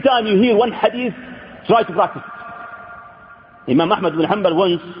 Every time you hear one hadith, try to practice it. Imam Ahmad bin Hanbal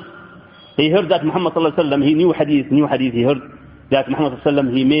once, he heard that Muhammad sallallahu alaihi wasallam, he knew hadith, he heard that Muhammad sallallahu alaihi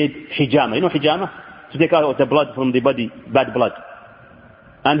wasallam, he made hijama. You know hijama? To take out the blood from the body, bad blood.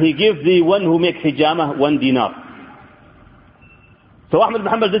 And he gave the one who makes hijama 1 dinar. So Ahmad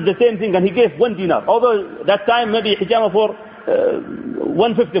bin Hanbal did the same thing, and he gave 1 dinar. Although that time maybe hijama for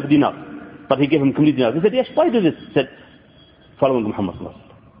 1/5 of dinar. But he gave him complete dinar. He said, yes, why do this? He said, following Muhammad sallallahu alaihi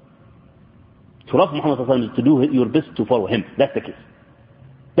wasallam. To love Muhammad sallallahu alaihi wasallam is to do your best to follow him. That's the case.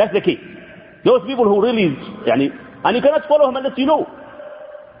 That's the key. Those people who really, and you cannot follow him unless you know.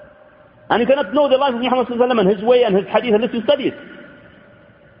 And you cannot know the life of Muhammad sallallahu alaihi wasallam and his way and his hadith unless you study it.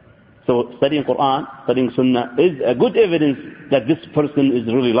 So studying Quran, studying Sunnah is a good evidence that this person is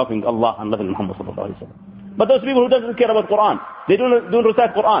really loving Allah and loving Muhammad sallallahu alaihi wasallam. But those people who don't care about Quran, they don't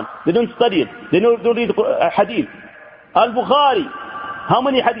recite Quran, they don't study it, they don't read hadith. Al-Bukhari, how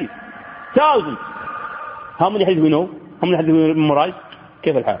many hadith? Thousands. How many hadith we know? How many hadith we memorize?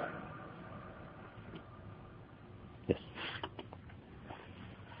 كيف الحال? Yes.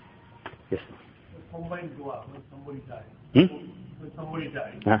 Yes. Combined dua when somebody dies. When somebody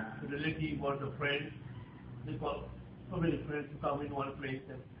dies, the relative or the friend, they call so many friends to come in one place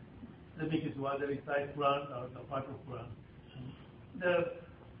and they make it dua, they recite Quran or the part of Quran. They're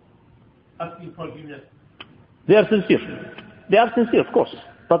asking forgiveness. They are sincere. They are sincere, of course.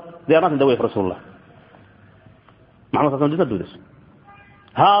 But they are not in the way of Rasulullah. Muhammad sallallahu alaihi wasallam did not do this.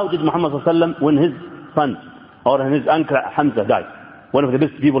 How did Muhammad sallallahu alaihi wasallam, when his son or his uncle Hamza died, one of the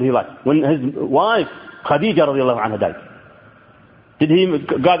best people he liked, when his wife Khadija radiallahu anha died, did he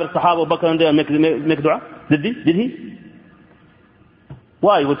gather Sahaba Bakr and make dua? Did he?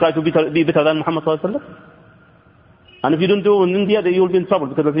 Why? We try to be better than Muhammad sallallahu alaihi wasallam? And if you don't do in India, then you will be in trouble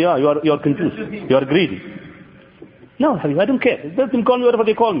because you are confused, you are greedy. No, I don't care. Let them call me whatever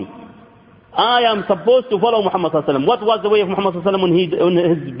they call me. I am supposed to follow Muhammad sallallahu alaihi wasallam. What was the way of Muhammad sallallahu alaihi wasallam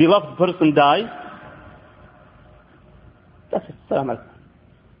when his beloved person died? That's it. Salam alaikum.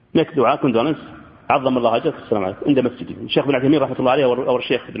 Make dua, condolence. عظم الله أجرك. السلام عليكم. In the masjid. Sheikh bin Uthaymeen rahmatullah alayhi, our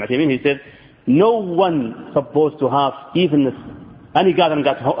Sheikh bin Uthaymeen, he said, no one supposed to have even any gathering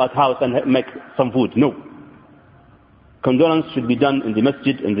at house and make some food. No. Condolence should be done in the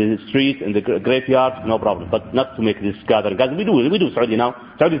masjid, in the street, in the graveyard, no problem. But not to make this gathering. Guys, we do Saudi now.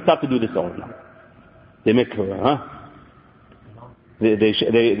 Saudi start to do this all now. They make,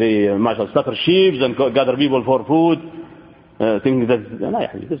 they mashallah, slaughter sheep and gather people for food. Thinking that,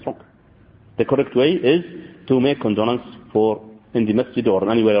 this is wrong. The correct way is to make condolence for in the masjid or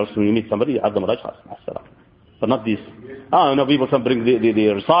anywhere else when you meet somebody, but not this. No, people some bring the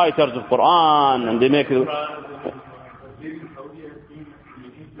reciters of Quran and they make.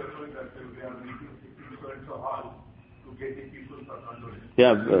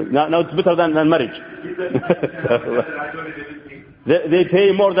 Yeah, now it's better than marriage. they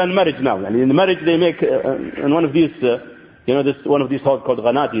pay more than marriage now. And in the marriage they make in one of these. One of these halls called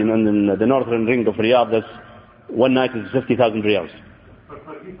Ghanati in the northern ring of Riyadh. That's one night is 50,000 riyals.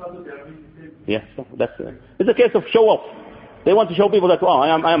 Yes, that's it's a case of show off. They want to show people that I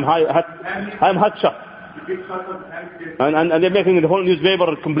am hot shot, and they're making the whole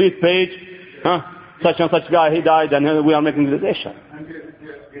newspaper a complete page. Such and such guy, he died, and we are making this.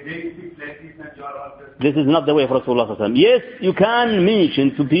 This is not the way of Rasulullah. Yes, you can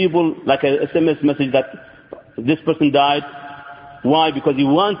mention to people like a SMS message that this person died. Why? Because you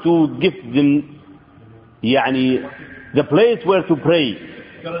want to give them the place where to pray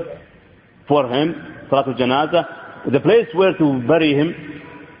for him, Salatul Janazah, the place where to bury him,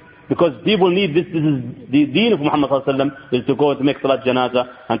 because people need this. This is the deen of Muhammad sallallahu alaihi wasallam, is to go to make Salat Janazah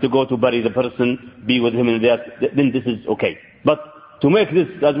and to go to bury the person, be with him in there. Then this is okay. But to make this,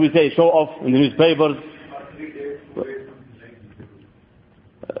 as we say, show off in the newspapers,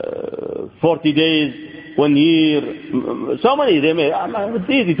 40 days, 1 year, so many they make. It's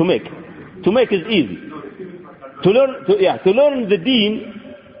easy to make. To make is easy. To learn the deen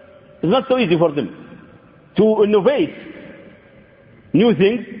is not so easy for them. To innovate new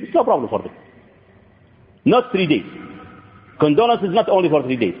things, it's no problem for them. Not 3 days. Condolence is not only for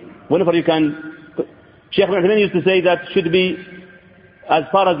 3 days. Whenever you can. Sheikh bin Uthaymeen used to say that should be as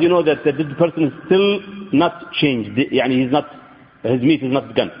far as you know that the person is still not changed. His meat is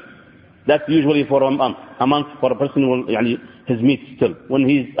not done. That's usually for a month. A month for a person will, his meat still. When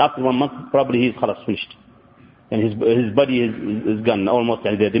he's after 1 month, probably he's finished. And his body is gone, almost,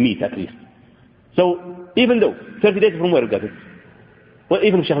 the meat at least. So, even though, 30 days from where we got it? Well,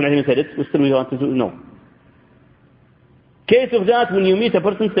 even if Shaykh al-Alim said it, we still want to know. Case of that, when you meet a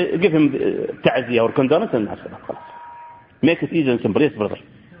person, give him ta'ziyah or condolence and make it easy and simple. Yes, brother.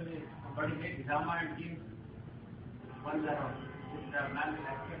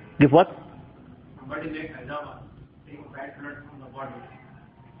 Give what? Somebody make hijama, take bad blood from the body.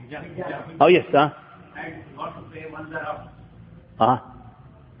 Oh yes, And you got to pay 1 dirham.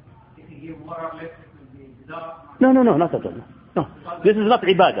 If you give more or less, it will be hijama. No, not at all. No. This is not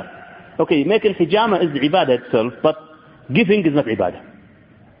ibadah. Okay, making hijama is ibadah itself, but giving is not ibadah.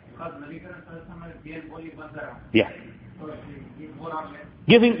 Because Nabi gave only 1 dirham. Yeah. So if you give more or less.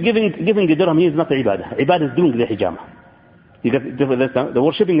 Giving the dirham is not ibadah. Ibadah is doing the hijama. The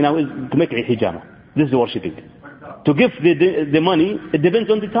worshipping now is to make a hijama. This is the worshipping. To give the money, it depends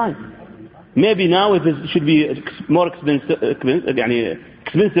on the time. Maybe now it should be more expensive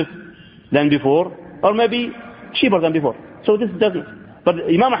than before, or maybe cheaper than before. So this doesn't. But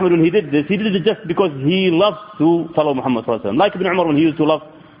Imam Ahmad, when he did this, he did it just because he loves to follow Muhammad sallallahu alaihi wasallam. Like Ibn Umar, when he used to love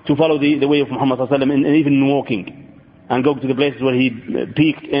to follow the way of Muhammad sallallahu alaihi wasallam, and even walking and go to the places where he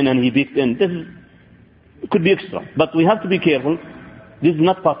peeked in and he peeked in. This could be extra, but we have to be careful. This is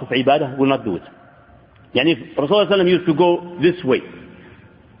not part of ibadah. We'll not do it. Yani if Rasulullah sallallahu alaihi wasallam used to go this way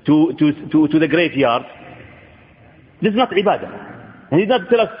to the graveyard, this is not ibadah. And he did not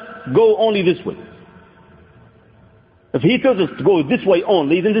tell us go only this way. If he tells us to go this way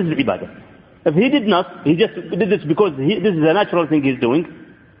only, then this is ibadah. If he did not, he just did this because this is a natural thing he's doing,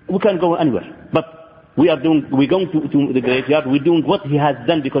 we can't go anywhere. But we're going to the graveyard, we're doing what he has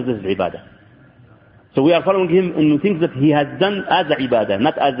done because this is ibadah. So we are following him in things that he has done as a ibadah,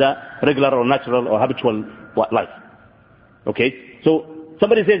 not as a regular or natural or habitual life. Okay? So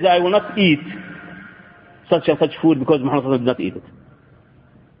somebody says, I will not eat such and such food because Muhammad did not eat it.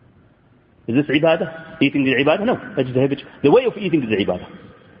 Is this ibadah? Eating is ibadah? No. It's habitual. The way of eating is ibadah.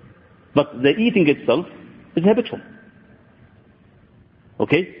 But the eating itself is habitual.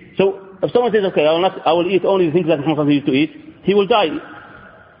 Okay? So if someone says, okay, I will eat only the things that Muhammad used to eat, he will die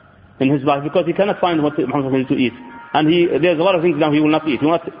in his life because he cannot find what Muhammad used to eat. And there's a lot of things now he will not eat. He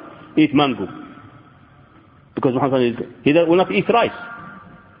will not eat mango because Muhammad will not eat rice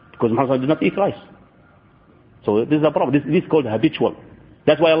because Muhammad did not eat rice. So this is a problem. This is called habitual.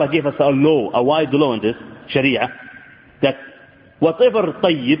 That's why Allah gave us a law, a wide law in this Sharia, that whatever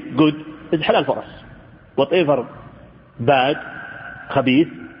tayyib, good, is halal for us. Whatever bad, khabith,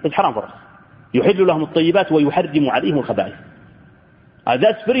 is haram for us. يحل لهم الطيبات ويحرم عليهم الخبائث.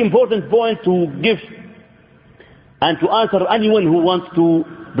 That's very important point to give and to answer anyone who wants to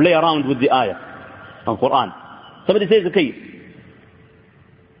play around with the ayah of Quran. Somebody says, okay,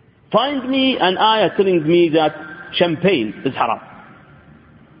 find me an ayah telling me that champagne is haram.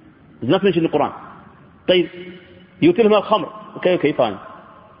 It's not mentioned in the Quran. طيب, you tell him al-khamr. Okay, fine.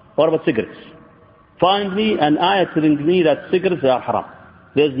 What about cigarettes? Find me an ayah telling me that cigarettes are haram.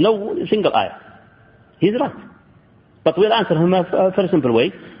 There's no single ayah. He's right. But we'll answer him a very simple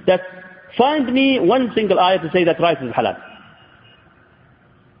way, that find me one single ayah to say that rice is halal.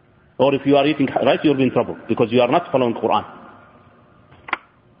 Or if you are eating rice, you'll be in trouble because you are not following Quran.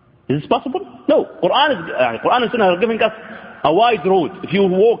 Is this possible? No. Quran and Sunnah are giving us a wide road. If you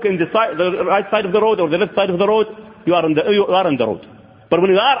walk in the right side of the road or the left side of the road, you are on the road. But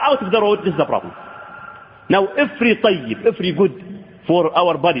when you are out of the road, this is the problem. Now, every tayyib, every good for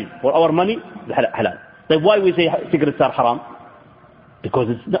our body, for our money, is halal. Then why we say cigarettes are haram? Because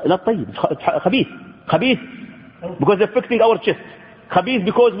it's not tayyib, it's khabith. Khabith, because they're affecting our chest. Khabith,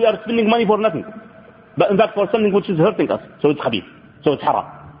 because we are spending money for nothing. But in fact, for something which is hurting us. So it's khabith. So it's haram.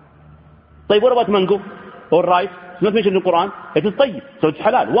 طيب, what about mango or rice? It's not mentioned in the Quran. It is tayyib. So it's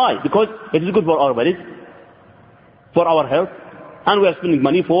halal. Why? Because it is good for our bodies, for our health, and we are spending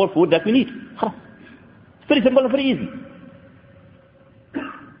money for food that we need. It's very simple and very easy.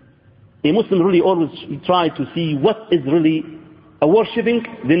 A Muslim really always try to see what is really a worshipping,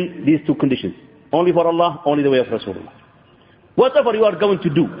 then these two conditions. Only for Allah, only the way of Rasulullah. Whatever you are going to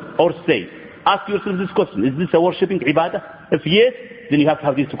do or say, ask yourself this question: is this a worshipping ibadah? If yes, then you have to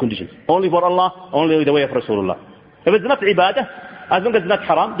have these two conditions. Only for Allah, only the way of Rasulullah. If it's not ibadah, as long as it's not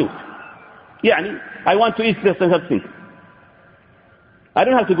haram, do it. Yani, I want to eat this and that thing. I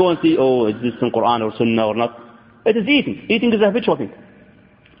don't have to go and see, oh, is this in Quran or Sunnah or not. It is eating. Eating is a habitual thing.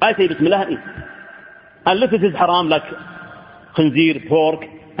 I say Bismillah and eat. Unless it is haram like khinzir, pork,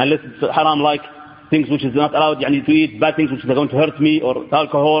 unless it's haram like things which is not allowed yani, to eat, bad things which are going to hurt me, or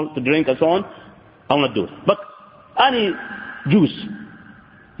alcohol to drink and so on, I will not do it. But any juice,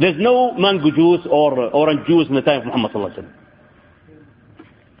 there's no mango juice or orange juice in the time of Muhammad sallallahu alaihi wasallam.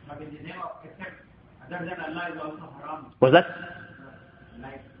 But in the name of except other than Allah is also haram. What's that?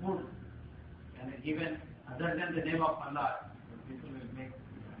 Like food, and given other than the name of Allah, people will make,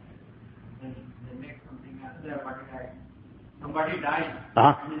 they make something else. Somebody dies,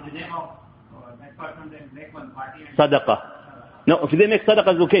 and in the name of that person, they make one party. Sadaqah. No, if they make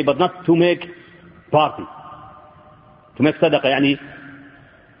sadaqah is okay, but not to make party. To make sadaqah, yani,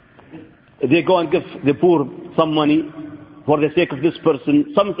 they go and give the poor some money for the sake of this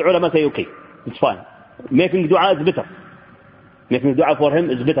person. Some ulama say, okay, it's fine. Making dua is better. Making dua for him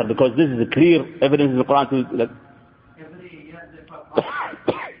is better because this is a clear evidence in the Quran.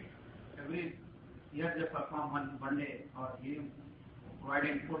 Every year they perform one day or him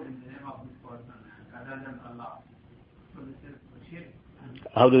providing food in the name of this person other than Allah. So this is shirk.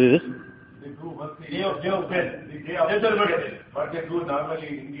 How do they do this? They do what they do normally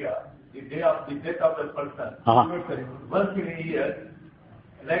in India. the day of the death of the person. Once in a year,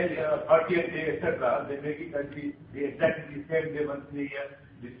 like 30th day, etc., they make it exactly the same day once in a year,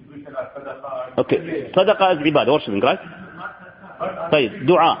 distribution of sadaqah. Okay, sadaqah is ibadah, worshipping, right? طيب,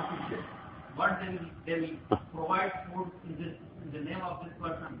 dua. But they will provide food in the name of this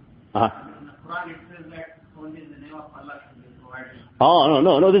person. In the Quran it says that only in the name of Allah should be provided. Oh,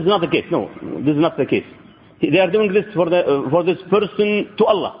 no, this is not the case. No, this is not the case. They are doing this for this person to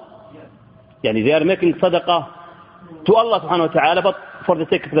Allah. Yes. Yani they are making sadaqah to Allah subhanahu wa ta'ala, but for the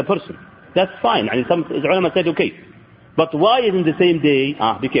sake of the person. That's fine. Yani some ulama said okay. But why isn't the same day?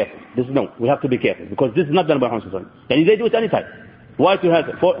 Be careful. We have to be careful because this is not done by Muhammad sallallahu alaihi wasallam. Yani they do it anytime. Why to have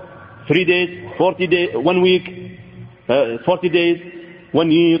 3 days, 40 days, 1 week, 40 days,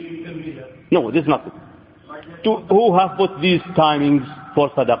 1 year? No, this is not it. Who have put these timings for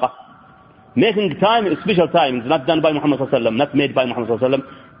sadaqah? Making time, special timings, not done by Muhammad sallallahu alaihi wasallam, not made by Muhammad sallallahu alaihi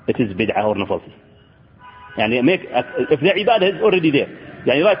wasallam, it is bid'ah or nafalti. If the ibadah is already there,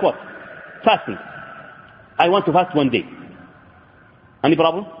 like what? Fasting. I want to fast 1 day. Any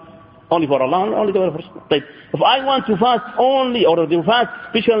problem? Only for Allah, only for Allah. If I want to fast only, or to fast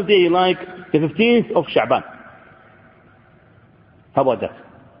special day like the 15th of Sha'ban, how about that?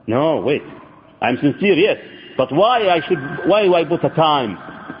 No, wait. I'm sincere, yes. But why do I put a time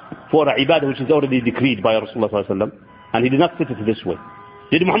for a ibadah which is already decreed by Rasulullah sallallahu alaihi wasallam? And he did not set it this way.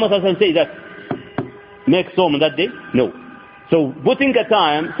 Did Muhammad sallallahu alaihi wasallam say that make Sawm on that day? No. So setting a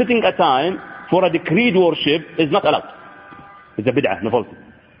time for a decreed worship is not allowed. It's a bid'ah, nafalti.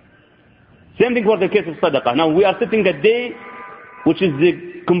 Same thing for the case of sadaqah. Now we are setting a day which is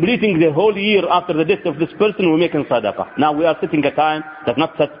completing the whole year after the death of this person, we're making sadaqah. Now we are setting a time that's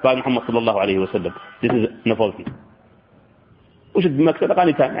not set by Muhammad sallallahu alayhi wa sallam. This is nafalti. We should make sadaqah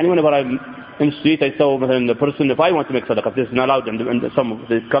anytime. And whenever I'm in the street, I saw a person, if I want to make sadaqah, this is not allowed in some of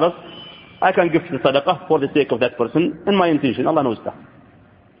the scholars, I can give the sadaqah for the sake of that person and my intention. Allah knows that.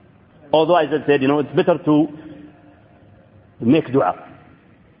 Although I said, it's better to make dua.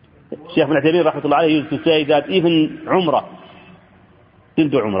 Shaykh ibn Uthaymeen rahmatullah alayhi used to say that even Umrah, still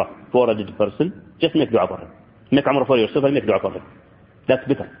do Umrah for a dead person, just make dua for him. Make Umrah for yourself and make dua for him. That's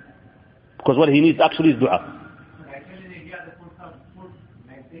better. Because what he needs actually is dua. Actually in India they put some food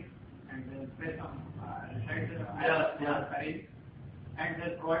like this and they spray some and they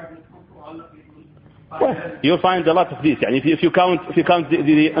provide this food to all the people. Well, you'll find a lot of this. If you count the food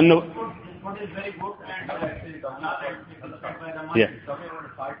is very good and yeah.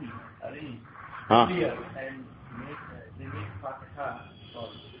 Party Huh? and they make Fatiha.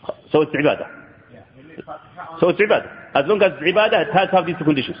 So it's ibadah. Yeah, they make Fatiha. So it's ibadah. As long as it's ibadah, it has to have these two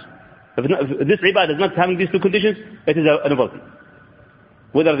conditions. If this ibadah is not having these two conditions, it is a novelty.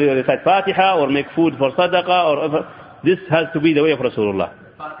 Whether they recite Fatiha or make food for sadaqah, this has to be the way of Rasulullah.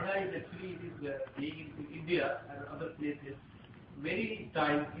 Fatiha is actually being in India and other places many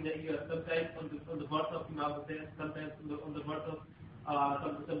times in a year. Sometimes on the birth of Imam Hussain, sometimes on the birth of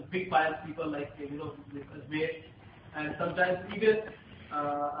some big pious people like Ajmer, and sometimes even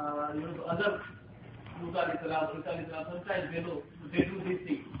the other Musa sometimes they do these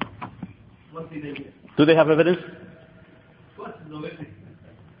things once in a year. Do they have evidence? What? No evidence.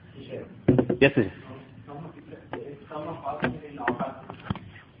 Yes, sir. Some of us in our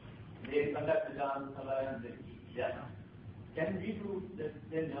they conduct the Salah and can we do the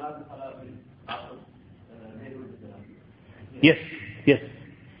Salah after they do the Salah? Yes.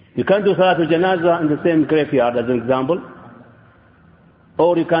 You can do Salatul Janazah in the same graveyard as an example.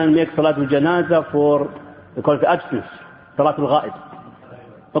 Or you can make Salatul Janazah for, they call it the absence, Salatul Ghaib.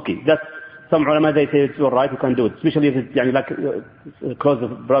 Okay, that's, some ulama they say it's alright, you can do it. Especially if it's like a close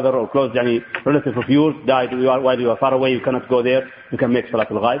brother or close relative of yours died while you are far away, you cannot go there, you can make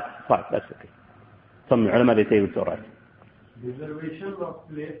Salatul Ghaib. Fine, that's okay. Some ulama they say it's alright. Reservation of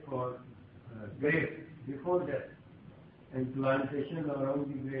place for grave before death and plantation around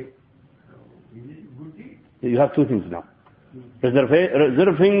the grave. Is it good deed? You have two things now.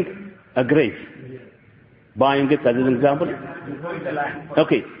 Reserving a grave. Buying it as an example.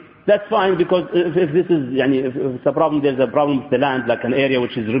 Okay, that's fine because if this is, if it's a problem, there's a problem with the land, like an area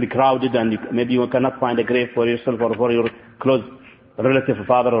which is really crowded and maybe you cannot find a grave for yourself or for your close relative,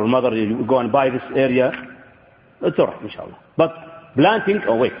 father or mother, you go and buy this area. It's alright, inshallah. But planting,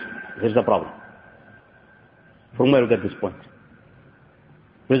 wait, there's a problem. From where we get this point?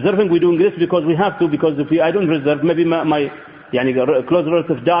 Reserving, we're doing this because we have to, because if I don't reserve, maybe my close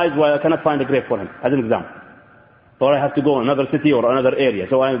relative dies while I cannot find a grave for him, as an example. Or I have to go another city or another area.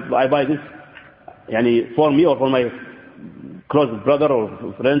 So I buy this, for me or for my close brother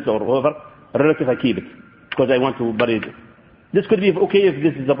or friends or whoever, a relative, I keep it. Because I want to bury it. This could be okay if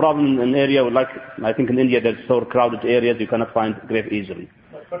this is a problem in an area like, I think in India there's so crowded areas you cannot find grave easily.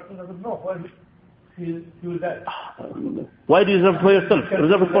 But person doesn't know why he will die. Why do you reserve it for yourself?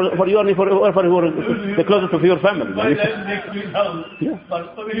 Reserve it for you only for who are the closest of your family. My life next week house. Yeah.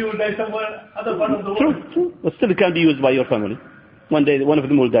 But maybe he will die somewhere other part of the world. True. But still it can be used by your family. One day, one of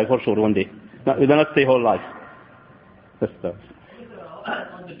them will die for sure, one day. No, you do not stay whole life. That's that.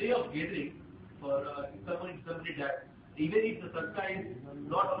 On the day of gathering, for somebody died, even if the sadaqah is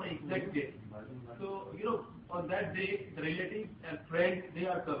not on the exact day. So, on that day, the relatives and friends, they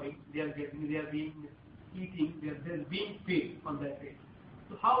are coming, they are being eating, they are being fed on that day.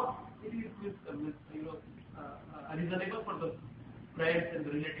 So how it is reasonable for the friends and the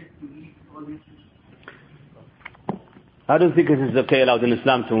relatives to eat all these things? I don't think it is okay allowed in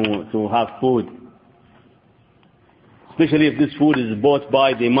Islam to have food. Especially if this food is bought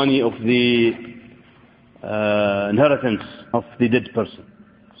by the money of the inheritance of the dead person.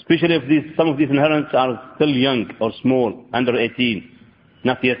 Especially if some of these inheritance are still young or small, under 18,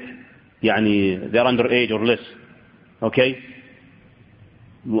 not yet, they are underage or less. Okay?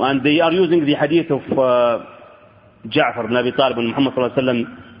 And they are using the hadith of Ja'far ibn Abi Talib, when Muhammad sallallahu alaihi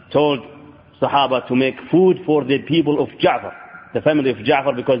wasallam told Sahaba to make food for the people of Ja'far, the family of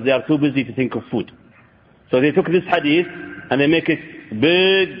Ja'far, because they are too busy to think of food. So they took this hadith and they make it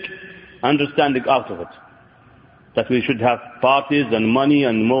big understanding out of it. That we should have parties and money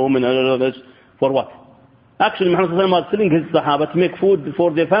and moment and all this. For what? Actually, Muhammad sallallahu alaihi wasallam was telling his Sahaba to make food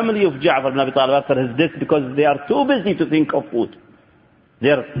for the family of Ja'far ibn Abi Talib after his death, because they are too busy to think of food.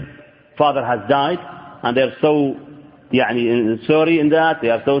 Their father has died and they are so sorry in that, they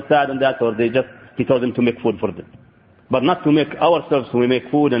are so sad in that, or he told them to make food for them. But not to make ourselves, we make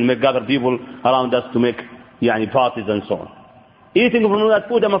food and make other people around us to make parties and so on. Eating from that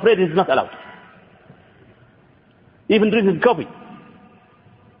food, I'm afraid, is not allowed. Even drinking coffee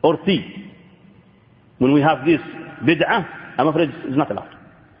or tea, when we have this bid'ah, I'm afraid it's not allowed.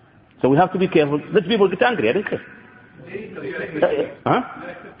 So we have to be careful. Let people get angry, I don't care. Huh?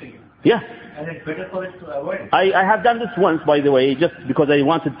 Yeah. And it's better for us to avoid. I have done this once, by the way, just because I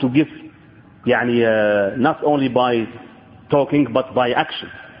wanted to give, not only by talking, but by action.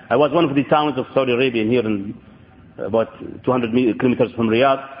 I was one of the towns of Saudi Arabia, here in about 200 kilometers from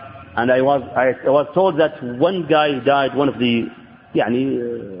Riyadh, and I was told that one guy died, one of the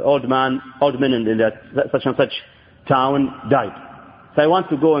old men in that such and such town died. So I want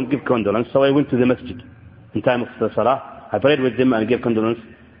to go and give condolence. So I went to the masjid in time of the salah. I prayed with them and gave condolence.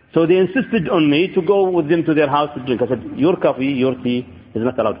 So they insisted on me to go with them to their house to drink. I said, your coffee, your tea is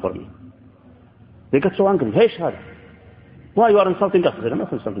not allowed for me. They got so angry. Hey, Shahad, why you are insulting us? I said, I'm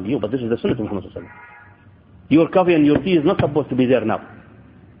not insulting you, but this is the sunnah of Muhammad sallallahu alaihi wasallam. Your coffee and your tea is not supposed to be there now.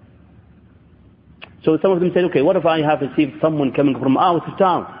 So some of them said, okay, what if I have received someone coming from out of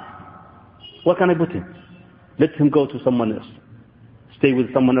town? What can I put him? Let him go to someone else. Stay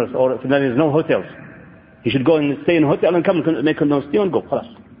with someone else. Or if there is no hotels, he should go and stay in a hotel and come and make a no stay and go.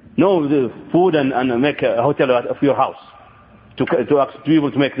 No the food and make a hotel of your house to ask people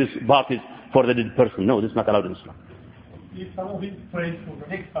to make this parties for the dead person. No, this is not allowed in Islam. If some of his friends from the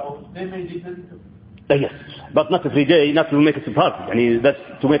next house, they may do this. Yes, but not every day, not to make it a party. That's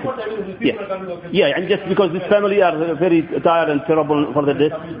to make it. Yeah, and just because this family are very tired and terrible for the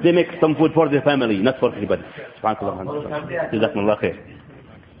death, they make some food for their family, not for everybody. SubhanAllah. Jazakumullah khair.